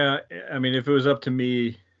 Yeah, I mean, if it was up to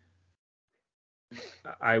me,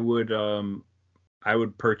 I would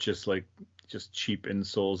purchase just cheap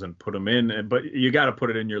insoles and put them in. But you got to put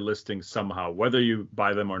it in your listing somehow, whether you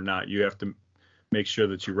buy them or not. You have to make sure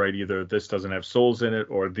that you write either this doesn't have soles in it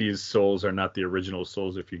or these soles are not the original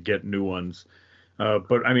soles if you get new ones.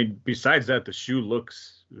 But I mean, besides that, the shoe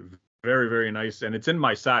looks very, very nice, and it's in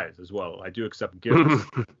my size as well. I do accept gifts.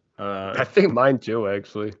 I think mine too,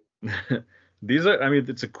 actually.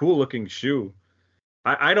 It's a cool looking shoe.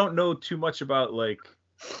 I don't know too much about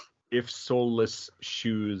if soleless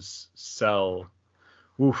shoes sell.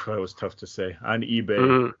 Oof, that was tough to say on eBay.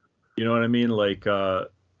 Mm-hmm. You know what I mean?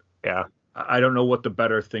 Yeah. I don't know what the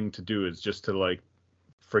better thing to do is, just to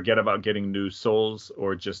forget about getting new soles,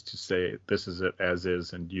 or just to say this is it as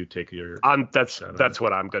is and you take your. That's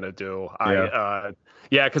what I'm gonna do. Yeah.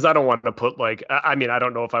 Because I don't want to put I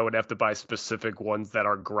don't know if I would have to buy specific ones that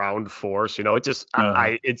are ground force. It just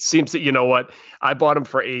it seems that, you know what, I bought them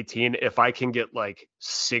for 18. If I can get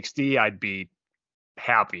 60, I'd be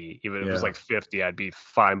happy. Even if it was 50, I'd be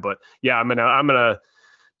fine. But yeah, I'm gonna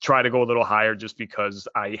try to go a little higher, just because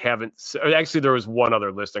I haven't. Actually, there was one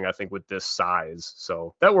other listing, I think, with this size,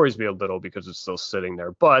 so that worries me a little because it's still sitting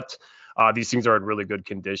there. But these things are in really good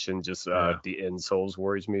condition. Just the insoles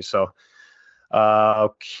worries me. So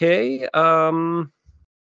okay. And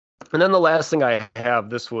then the last thing I have,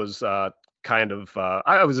 this was I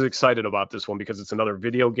was excited about this one because it's another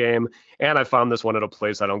video game, and I found this one at a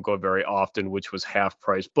place I don't go very often, which was Half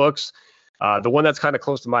Price Books. The one that's kind of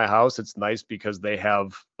close to my house, it's nice because they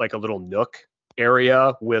have a little nook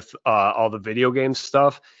area with all the video game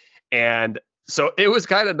stuff. And so it was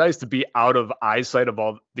kind of nice to be out of eyesight of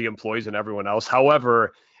all the employees and everyone else.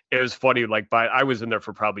 However, it was funny, I was in there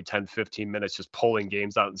for probably 10, 15 minutes just pulling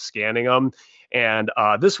games out and scanning them. And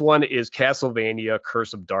this one is Castlevania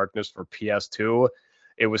Curse of Darkness for PS2.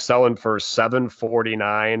 It was selling for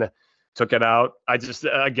 $7.49. Took it out.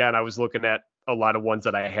 I was looking at a lot of ones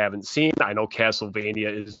that I haven't seen. I know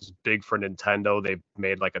Castlevania is big for Nintendo. They've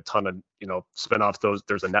made a ton of, spin-offs.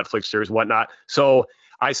 There's a Netflix series, whatnot. So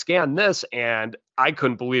I scanned this and I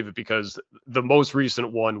couldn't believe it, because the most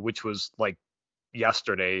recent one, which was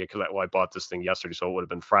yesterday, because I bought this thing yesterday, so it would have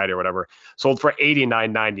been Friday or whatever, sold for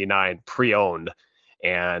 $89.99 pre-owned.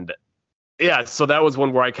 And yeah, so that was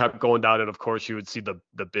one where I kept going down, and of course you would see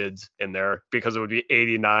the bids in there, because it would be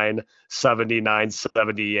 89, 79,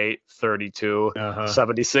 78, 32,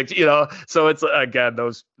 76, So it's, again,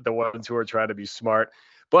 the ones who are trying to be smart.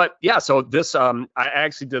 But yeah, so this I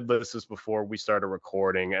actually did list this before we started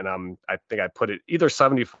recording, and I think I put it either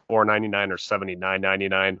 $74.99 or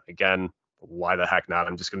 $79.99. Again, why the heck not?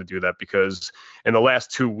 I'm just going to do that because in the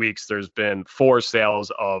last 2 weeks there's been 4 sales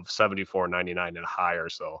of $74.99 and higher.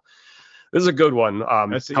 So this is a good one.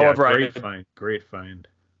 However, great find.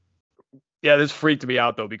 Yeah, this freaked me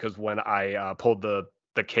out though because when I pulled the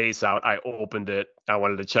case out, I opened it. I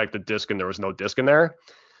wanted to check the disc, and there was no disc in there.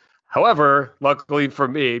 However, luckily for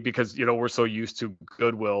me, because we're so used to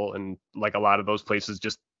Goodwill and like a lot of those places,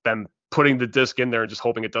 just them putting the disc in there and just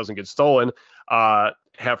hoping it doesn't get stolen.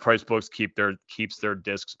 Half Price Books keeps their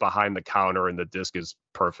discs behind the counter, and the disc is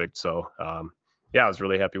perfect. So yeah, I was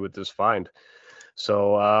really happy with this find.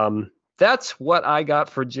 So that's what I got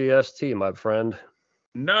for GST, my friend.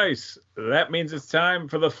 Nice. That means it's time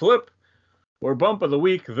for the flip or bump of the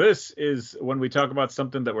week. This is when we talk about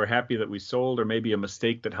something that we're happy that we sold, or maybe a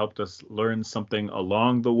mistake that helped us learn something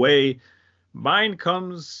along the way. Mine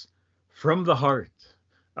comes from the heart.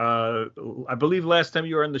 I believe last time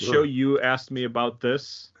you were on the show, you asked me about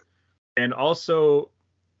this. And also,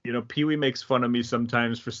 Pee-wee makes fun of me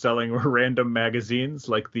sometimes for selling random magazines,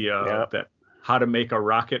 like that How to Make a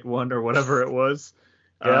Rocket one or whatever it was.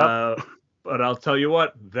 Yeah. But I'll tell you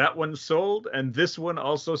what, that one sold, and this one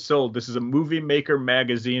also sold. This is a Movie Maker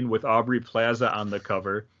magazine with Aubrey Plaza on the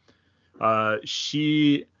cover.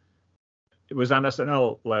 She was on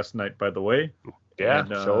SNL last night, by the way. Yeah,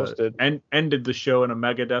 shows did. And ended the show in a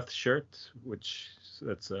Megadeth shirt, which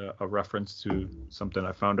that's a reference to something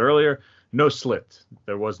I found earlier. No slit.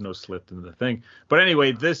 There was no slit in the thing. But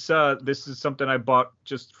anyway, this is something I bought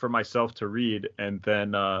just for myself to read, and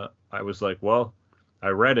then I was like, well, I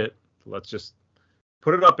read it. Let's just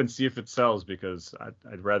put it up and see if it sells, because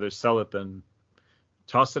I'd rather sell it than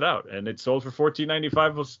toss it out. And it sold for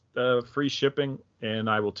 $14.95 free shipping, and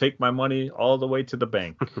I will take my money all the way to the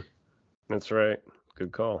bank. That's right.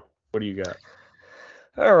 Good call. What do you got?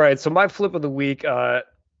 All right. So my flip of the week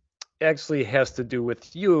actually has to do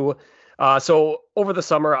with you. So over the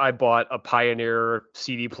summer, I bought a Pioneer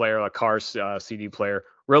CD player, a car CD player.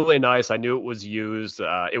 Really nice. I knew it was used.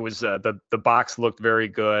 It was the box looked very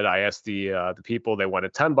good. I asked the people, they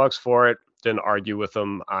wanted $10 for it. Didn't argue with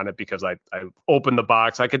them on it because I opened the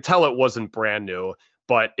box. I could tell it wasn't brand new,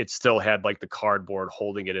 but it still had like the cardboard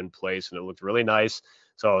holding it in place, and it looked really nice.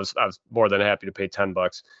 So I was more than happy to pay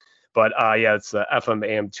 $10. But yeah, it's the FM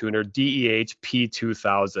AM tuner DEH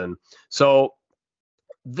P2000. So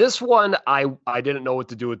this one I didn't know what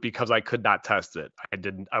to do with because I could not test it.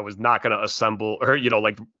 I was not going to assemble or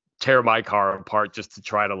like tear my car apart just to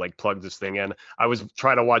try to like plug this thing in. I was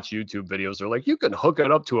trying to watch YouTube videos. They're like, you can hook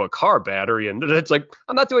it up to a car battery, and it's like,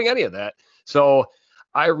 I'm not doing any of that. So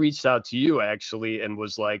I reached out to you actually and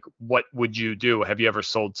was like, what would you do? Have you ever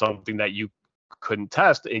sold something that you couldn't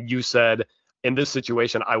test? And you said, in this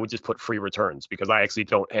situation, I would just put free returns, because I actually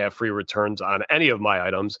don't have free returns on any of my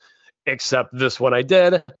items, except this one I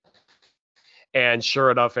did. And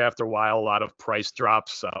sure enough, after a while, a lot of price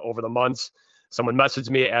drops over the months. Someone messaged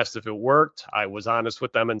me, asked if it worked. I was honest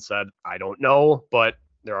with them and said, I don't know, but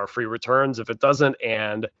there are free returns if it doesn't.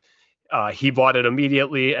 And he bought it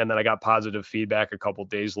immediately. And then I got positive feedback a couple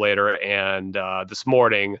days later. And this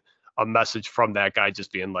morning, a message from that guy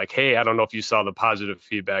just being like, hey, I don't know if you saw the positive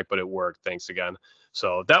feedback, but it worked. Thanks again.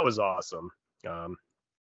 So that was awesome.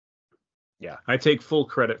 Yeah, I take full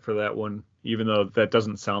credit for that one, even though that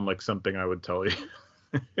doesn't sound like something I would tell you.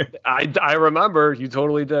 I remember you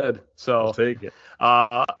totally did. So I'll take it.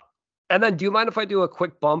 And then do you mind if I do a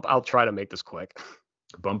quick bump? I'll try to make this quick.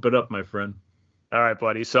 Bump it up, my friend. All right,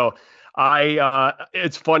 buddy. So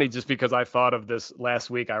it's funny just because I thought of this last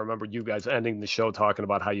week. I remember you guys ending the show talking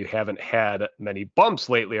about how you haven't had many bumps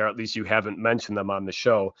lately, or at least you haven't mentioned them on the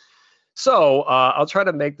show. So I'll try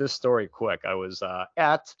to make this story quick. I was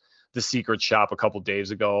at the secret shop a couple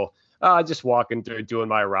days ago, just walking through, doing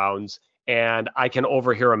my rounds, and I can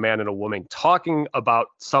overhear a man and a woman talking about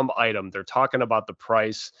some item. They're talking about the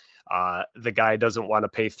price. The guy doesn't want to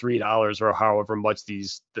pay $3 or however much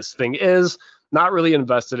this thing is. Not really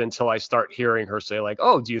invested until I start hearing her say like,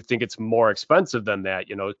 oh, do you think it's more expensive than that?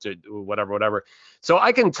 To whatever. So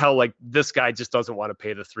I can tell like this guy just doesn't want to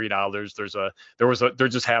pay the $3. There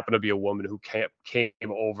just happened to be a woman who came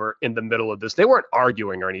over in the middle of this. They weren't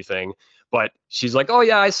arguing or anything, but she's like, oh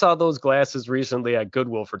yeah, I saw those glasses recently at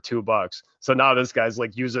Goodwill for $2. So now this guy's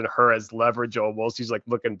like using her as leverage almost. He's like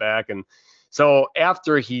looking back. And so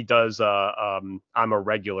after he does I'm a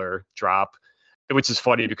regular drop, which is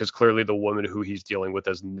funny because clearly the woman who he's dealing with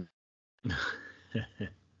is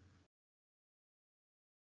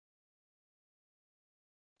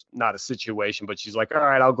not a situation, but she's like, all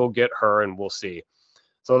right, I'll go get her and we'll see.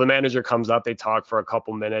 So the manager comes up, they talk for a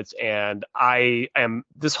couple minutes, and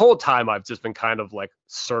this whole time I've just been kind of like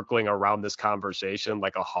circling around this conversation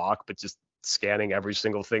like a hawk, but just scanning every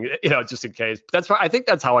single thing, just in case. I think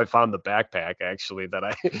that's how I found the backpack, actually, that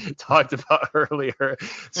I talked about earlier.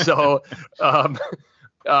 So,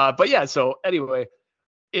 but yeah, so anyway,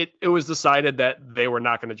 it was decided that they were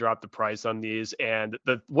not going to drop the price on these. And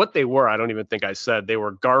what they were, I don't even think I said, they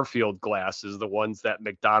were Garfield glasses, the ones that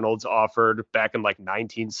McDonald's offered back in like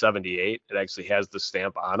 1978. It actually has the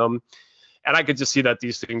stamp on them. And I could just see that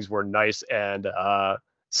these things were nice. And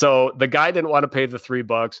so the guy didn't want to pay the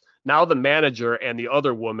 $3. Now the manager and the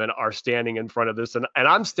other woman are standing in front of this. And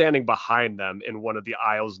I'm standing behind them in one of the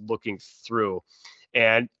aisles looking through.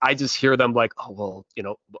 And I just hear them like, oh,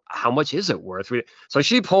 well, how much is it worth? So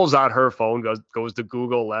she pulls out her phone, goes to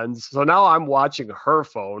Google Lens. So now I'm watching her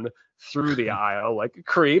phone through the aisle like a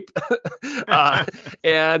creep.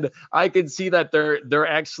 And I can see that they're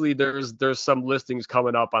actually, there's some listings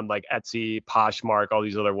coming up on like Etsy, Poshmark, all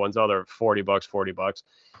these other ones, other $40.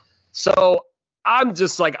 So I'm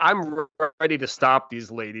just like, I'm ready to stop these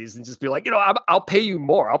ladies and just be like, I'll pay you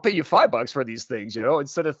more. I'll pay you $5 for these things,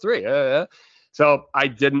 instead of $3. So I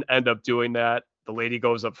didn't end up doing that. The lady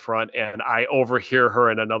goes up front and I overhear her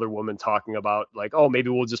and another woman talking about like, oh, maybe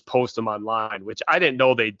we'll just post them online, which I didn't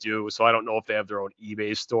know they do. So I don't know if they have their own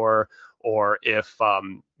eBay store or if,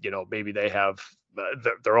 maybe they have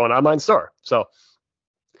their own online store. So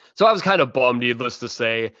I was kind of bummed, needless to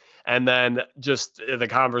say. And then just the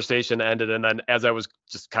conversation ended. And then as I was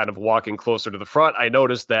just kind of walking closer to the front, I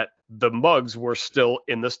noticed that the mugs were still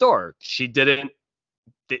in the store.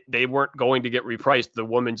 They weren't going to get repriced. The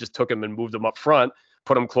woman just took them and moved them up front,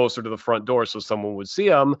 put them closer to the front door so someone would see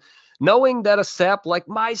them, knowing that a sap like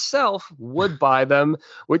myself would buy them,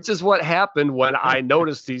 which is what happened when I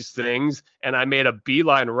noticed these things. And I made a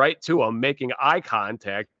beeline right to them, making eye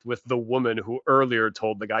contact with the woman who earlier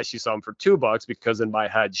told the guy she saw them for $2 because in my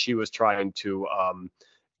head, she was trying to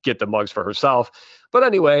get the mugs for herself. But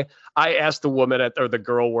anyway, I asked the woman or the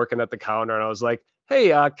girl working at the counter, and I was like,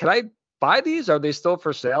 hey, can I buy these? Are they still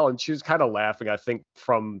for sale? And she was kind of laughing, I think,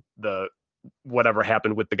 from the whatever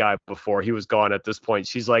happened with the guy before. He was gone at this point.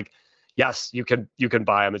 She's like, yes, you can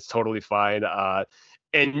buy them. It's totally fine.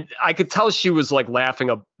 And I could tell she was like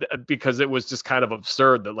laughing because it was just kind of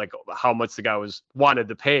absurd that like how much the guy wanted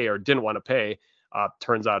to pay or didn't want to pay.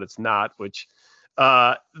 Turns out it's not, which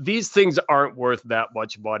these things aren't worth that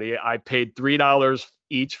much money. I paid $3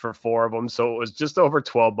 each for 4 of them. So it was just over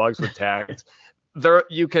 $12 with tax.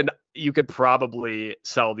 You could probably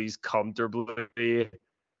sell these comfortably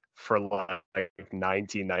for like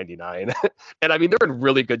 $19.99. And I mean, they're in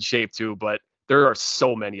really good shape too, but there are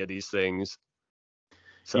so many of these things.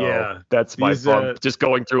 So yeah, that's my fun, just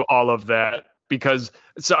going through all of that because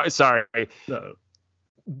sorry. No.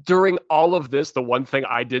 During all of this, the one thing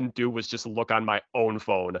I didn't do was just look on my own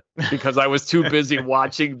phone because I was too busy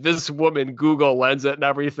watching this woman Google Lens it and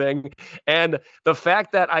everything. And the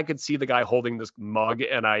fact that I could see the guy holding this mug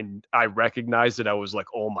and I recognized it, I was like,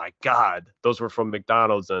 oh my God, those were from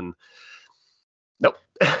McDonald's. And nope.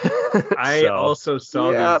 I also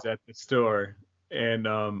saw these at the store and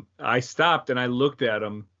I stopped and I looked at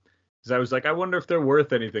them because I was like, I wonder if they're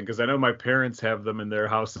worth anything because I know my parents have them in their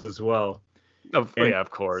house as well. Yeah,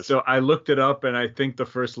 of course. So I looked it up, and I think the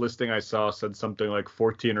first listing I saw said something like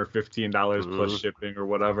 $14 or $15 plus shipping or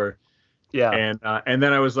whatever. Yeah. And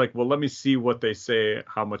then I was like, well, let me see what they say,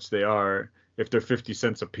 how much they are. If they're 50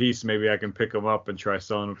 cents a piece, maybe I can pick them up and try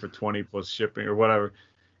selling them for 20 plus shipping or whatever.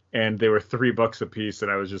 And they were $3 a piece,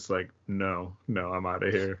 and I was just like, no, I'm out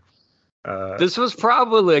of here. This was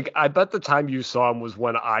probably like, I bet the time you saw him was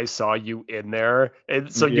when I saw you in there.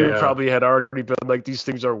 And so you probably had already been like, these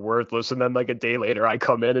things are worthless. And then like a day later I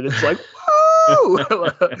come in and it's like,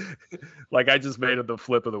 whoa, like I just made it the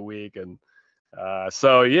flip of the week. And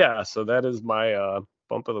so that is my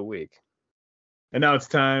bump of the week. And now it's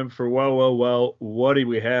time for, well, what do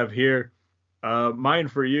we have here? Mine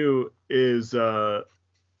for you is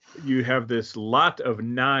you have this lot of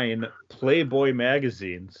 9 Playboy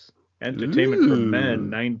magazines. Entertainment for Men,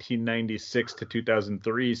 1996 to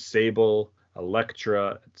 2003, Sable,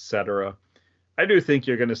 Elektra, etc. I do think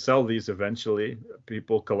you're going to sell these eventually.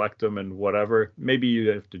 People collect them and whatever. Maybe you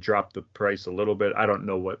have to drop the price a little bit. I don't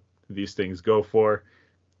know what these things go for.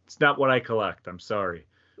 It's not what I collect. I'm sorry.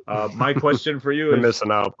 My question for you is, you're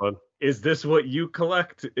missing out, bud. Is this what you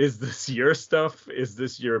collect? Is this your stuff? Is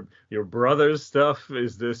this your brother's stuff?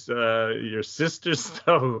 Is this your sister's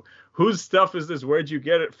stuff? Whose stuff is this? Where'd you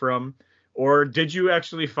get it from? Or did you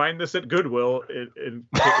actually find this at Goodwill?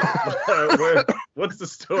 What's the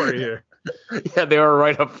story here? Yeah, they were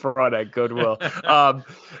right up front at Goodwill.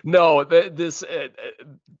 No, this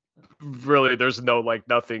really, there's no like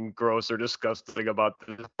nothing gross or disgusting about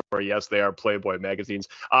this. Or yes, they are Playboy magazines.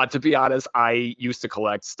 To be honest, I used to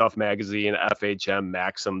collect Stuff Magazine, FHM,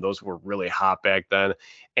 Maxim. Those were really hot back then.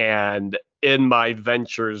 And in my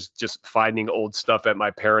ventures, just finding old stuff at my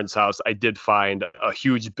parents' house, I did find a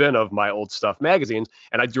huge bin of my old Stuff magazines.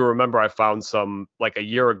 And I do remember I found some like a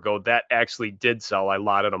year ago that actually did sell. I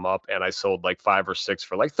lotted them up and I sold like 5 or 6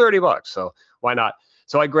 for like $30. So why not?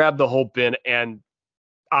 So I grabbed the whole bin, and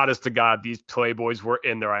honest to God, these Playboys were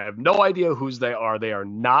in there. I have no idea whose they are. They are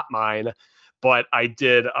not mine. But I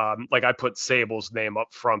did, like I put Sable's name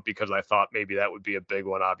up front because I thought maybe that would be a big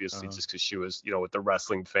one, obviously, just because she was, with the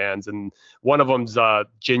wrestling fans. And one of them's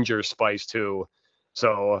Ginger Spice, too.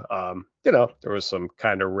 So, there was some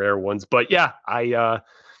kind of rare ones. But yeah, I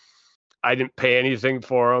didn't pay anything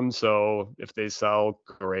for them. So if they sell,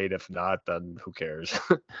 great. If not, then who cares?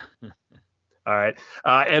 All right.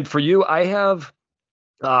 And for you, I have...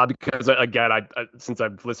 because again, I since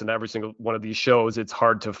I've listened to every single one of these shows, it's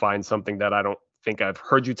hard to find something that I don't think I've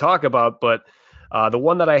heard you talk about. But the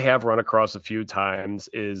one that I have run across a few times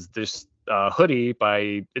is this hoodie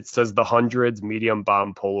it says the Hundreds medium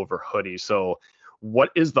bomb pullover hoodie. So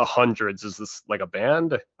what is the Hundreds? Is this like a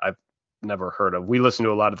band? I've never heard of. We listen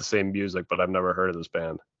to a lot of the same music, but I've never heard of this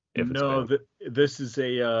band. No, this is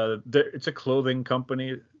it's a clothing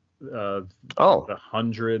company. The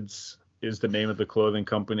Hundreds is the name of the clothing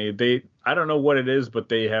company. I don't know what it is, but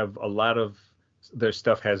they have a lot of their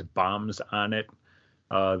stuff has bombs on it.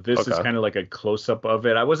 This is kind of like a close-up of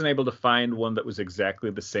it. I wasn't able to find one that was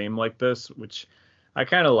exactly the same like this, which I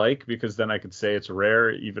kind of like because then I could say it's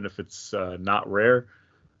rare, even if it's not rare.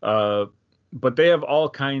 But they have all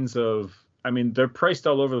kinds of, they're priced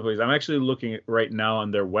all over the place. I'm actually looking at right now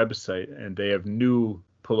on their website, and they have new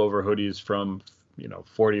pullover hoodies from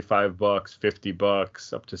 $45,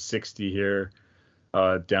 $50, up to 60 here,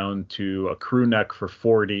 down to a crew neck for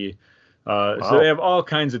 40. Wow. So they have all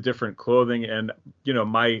kinds of different clothing. And,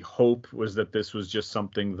 my hope was that this was just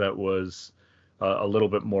something that was a little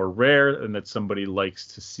bit more rare and that somebody likes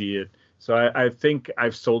to see it. So I think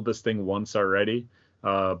I've sold this thing once already,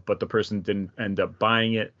 but the person didn't end up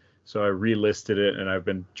buying it. So I relisted it, and I've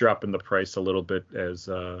been dropping the price a little bit as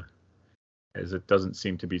it doesn't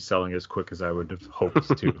seem to be selling as quick as I would have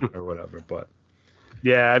hoped to or whatever. But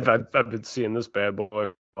yeah, I've been seeing this bad boy for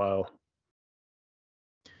a while.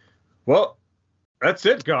 Well, that's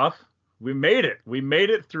it, Goff. We made it. We made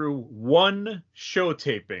it through one show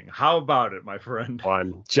taping. How about it, my friend?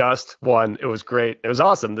 Just one. It was great. It was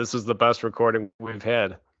awesome. This is the best recording we've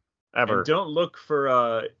had ever. And don't look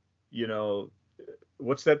for,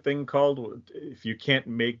 what's that thing called? If you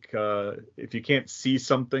can't see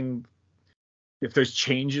something, if there's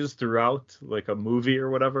changes throughout, like a movie or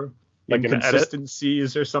whatever, like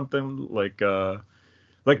inconsistencies or something, like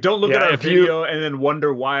don't look at our video and then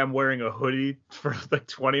wonder why I'm wearing a hoodie for like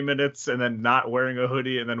 20 minutes and then not wearing a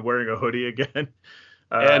hoodie and then wearing a hoodie again.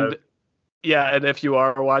 And if you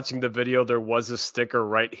are watching the video, there was a sticker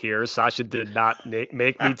right here. Sasha did not make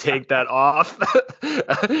me take that off.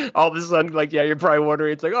 All of a sudden, you're probably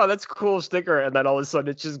wondering, it's like, oh, that's a cool sticker. And then all of a sudden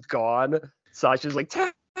it's just gone. Sasha's like,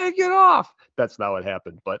 take it off. That's not what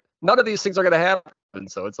happened. But none of these things are going to happen,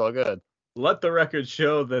 so it's all good. Let the record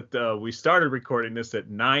show that we started recording this at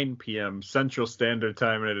 9 p.m. Central Standard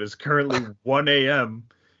Time, and it is currently 1 a.m.,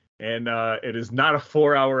 and it is not a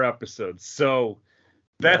 4-hour episode. So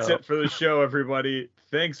that's it for the show, everybody.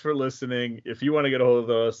 Thanks for listening. If you want to get a hold of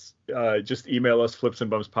us, just email us,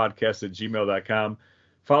 flipsandbumpspodcast@gmail.com.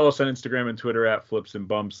 Follow us on Instagram and Twitter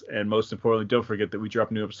 @flipsandbumps. And most importantly, don't forget that we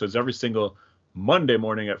drop new episodes every single Monday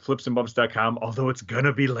morning at flipsandbumps.com, although it's going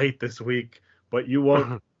to be late this week, but you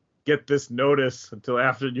won't get this notice until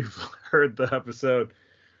after you've heard the episode.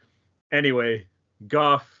 Anyway,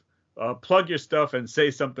 Goff, plug your stuff and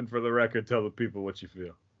say something for the record. Tell the people what you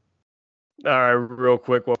feel. All right, real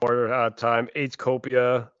quick, one more time.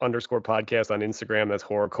 @Copia _podcast on Instagram. That's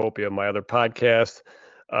Horrorcopia, my other podcast.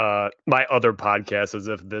 My other podcast, as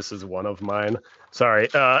if this is one of mine. Sorry.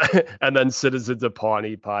 And then Citizens of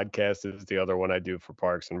Pawnee podcast is the other one I do for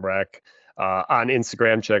Parks and Rec. On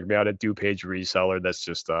Instagram, check me out at DuPage Reseller. That's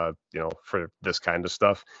just, for this kind of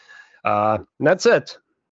stuff. And that's it.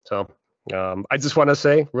 So I just want to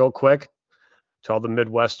say real quick to all the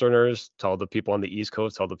Midwesterners, to all the people on the East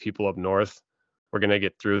Coast, to all the people up north, we're going to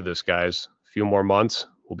get through this, guys. A few more months,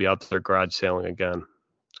 we'll be out there garage sailing again.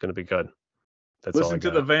 It's going to be good. That's Listen to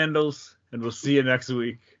the Vandals, and we'll see you next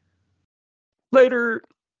week. Later.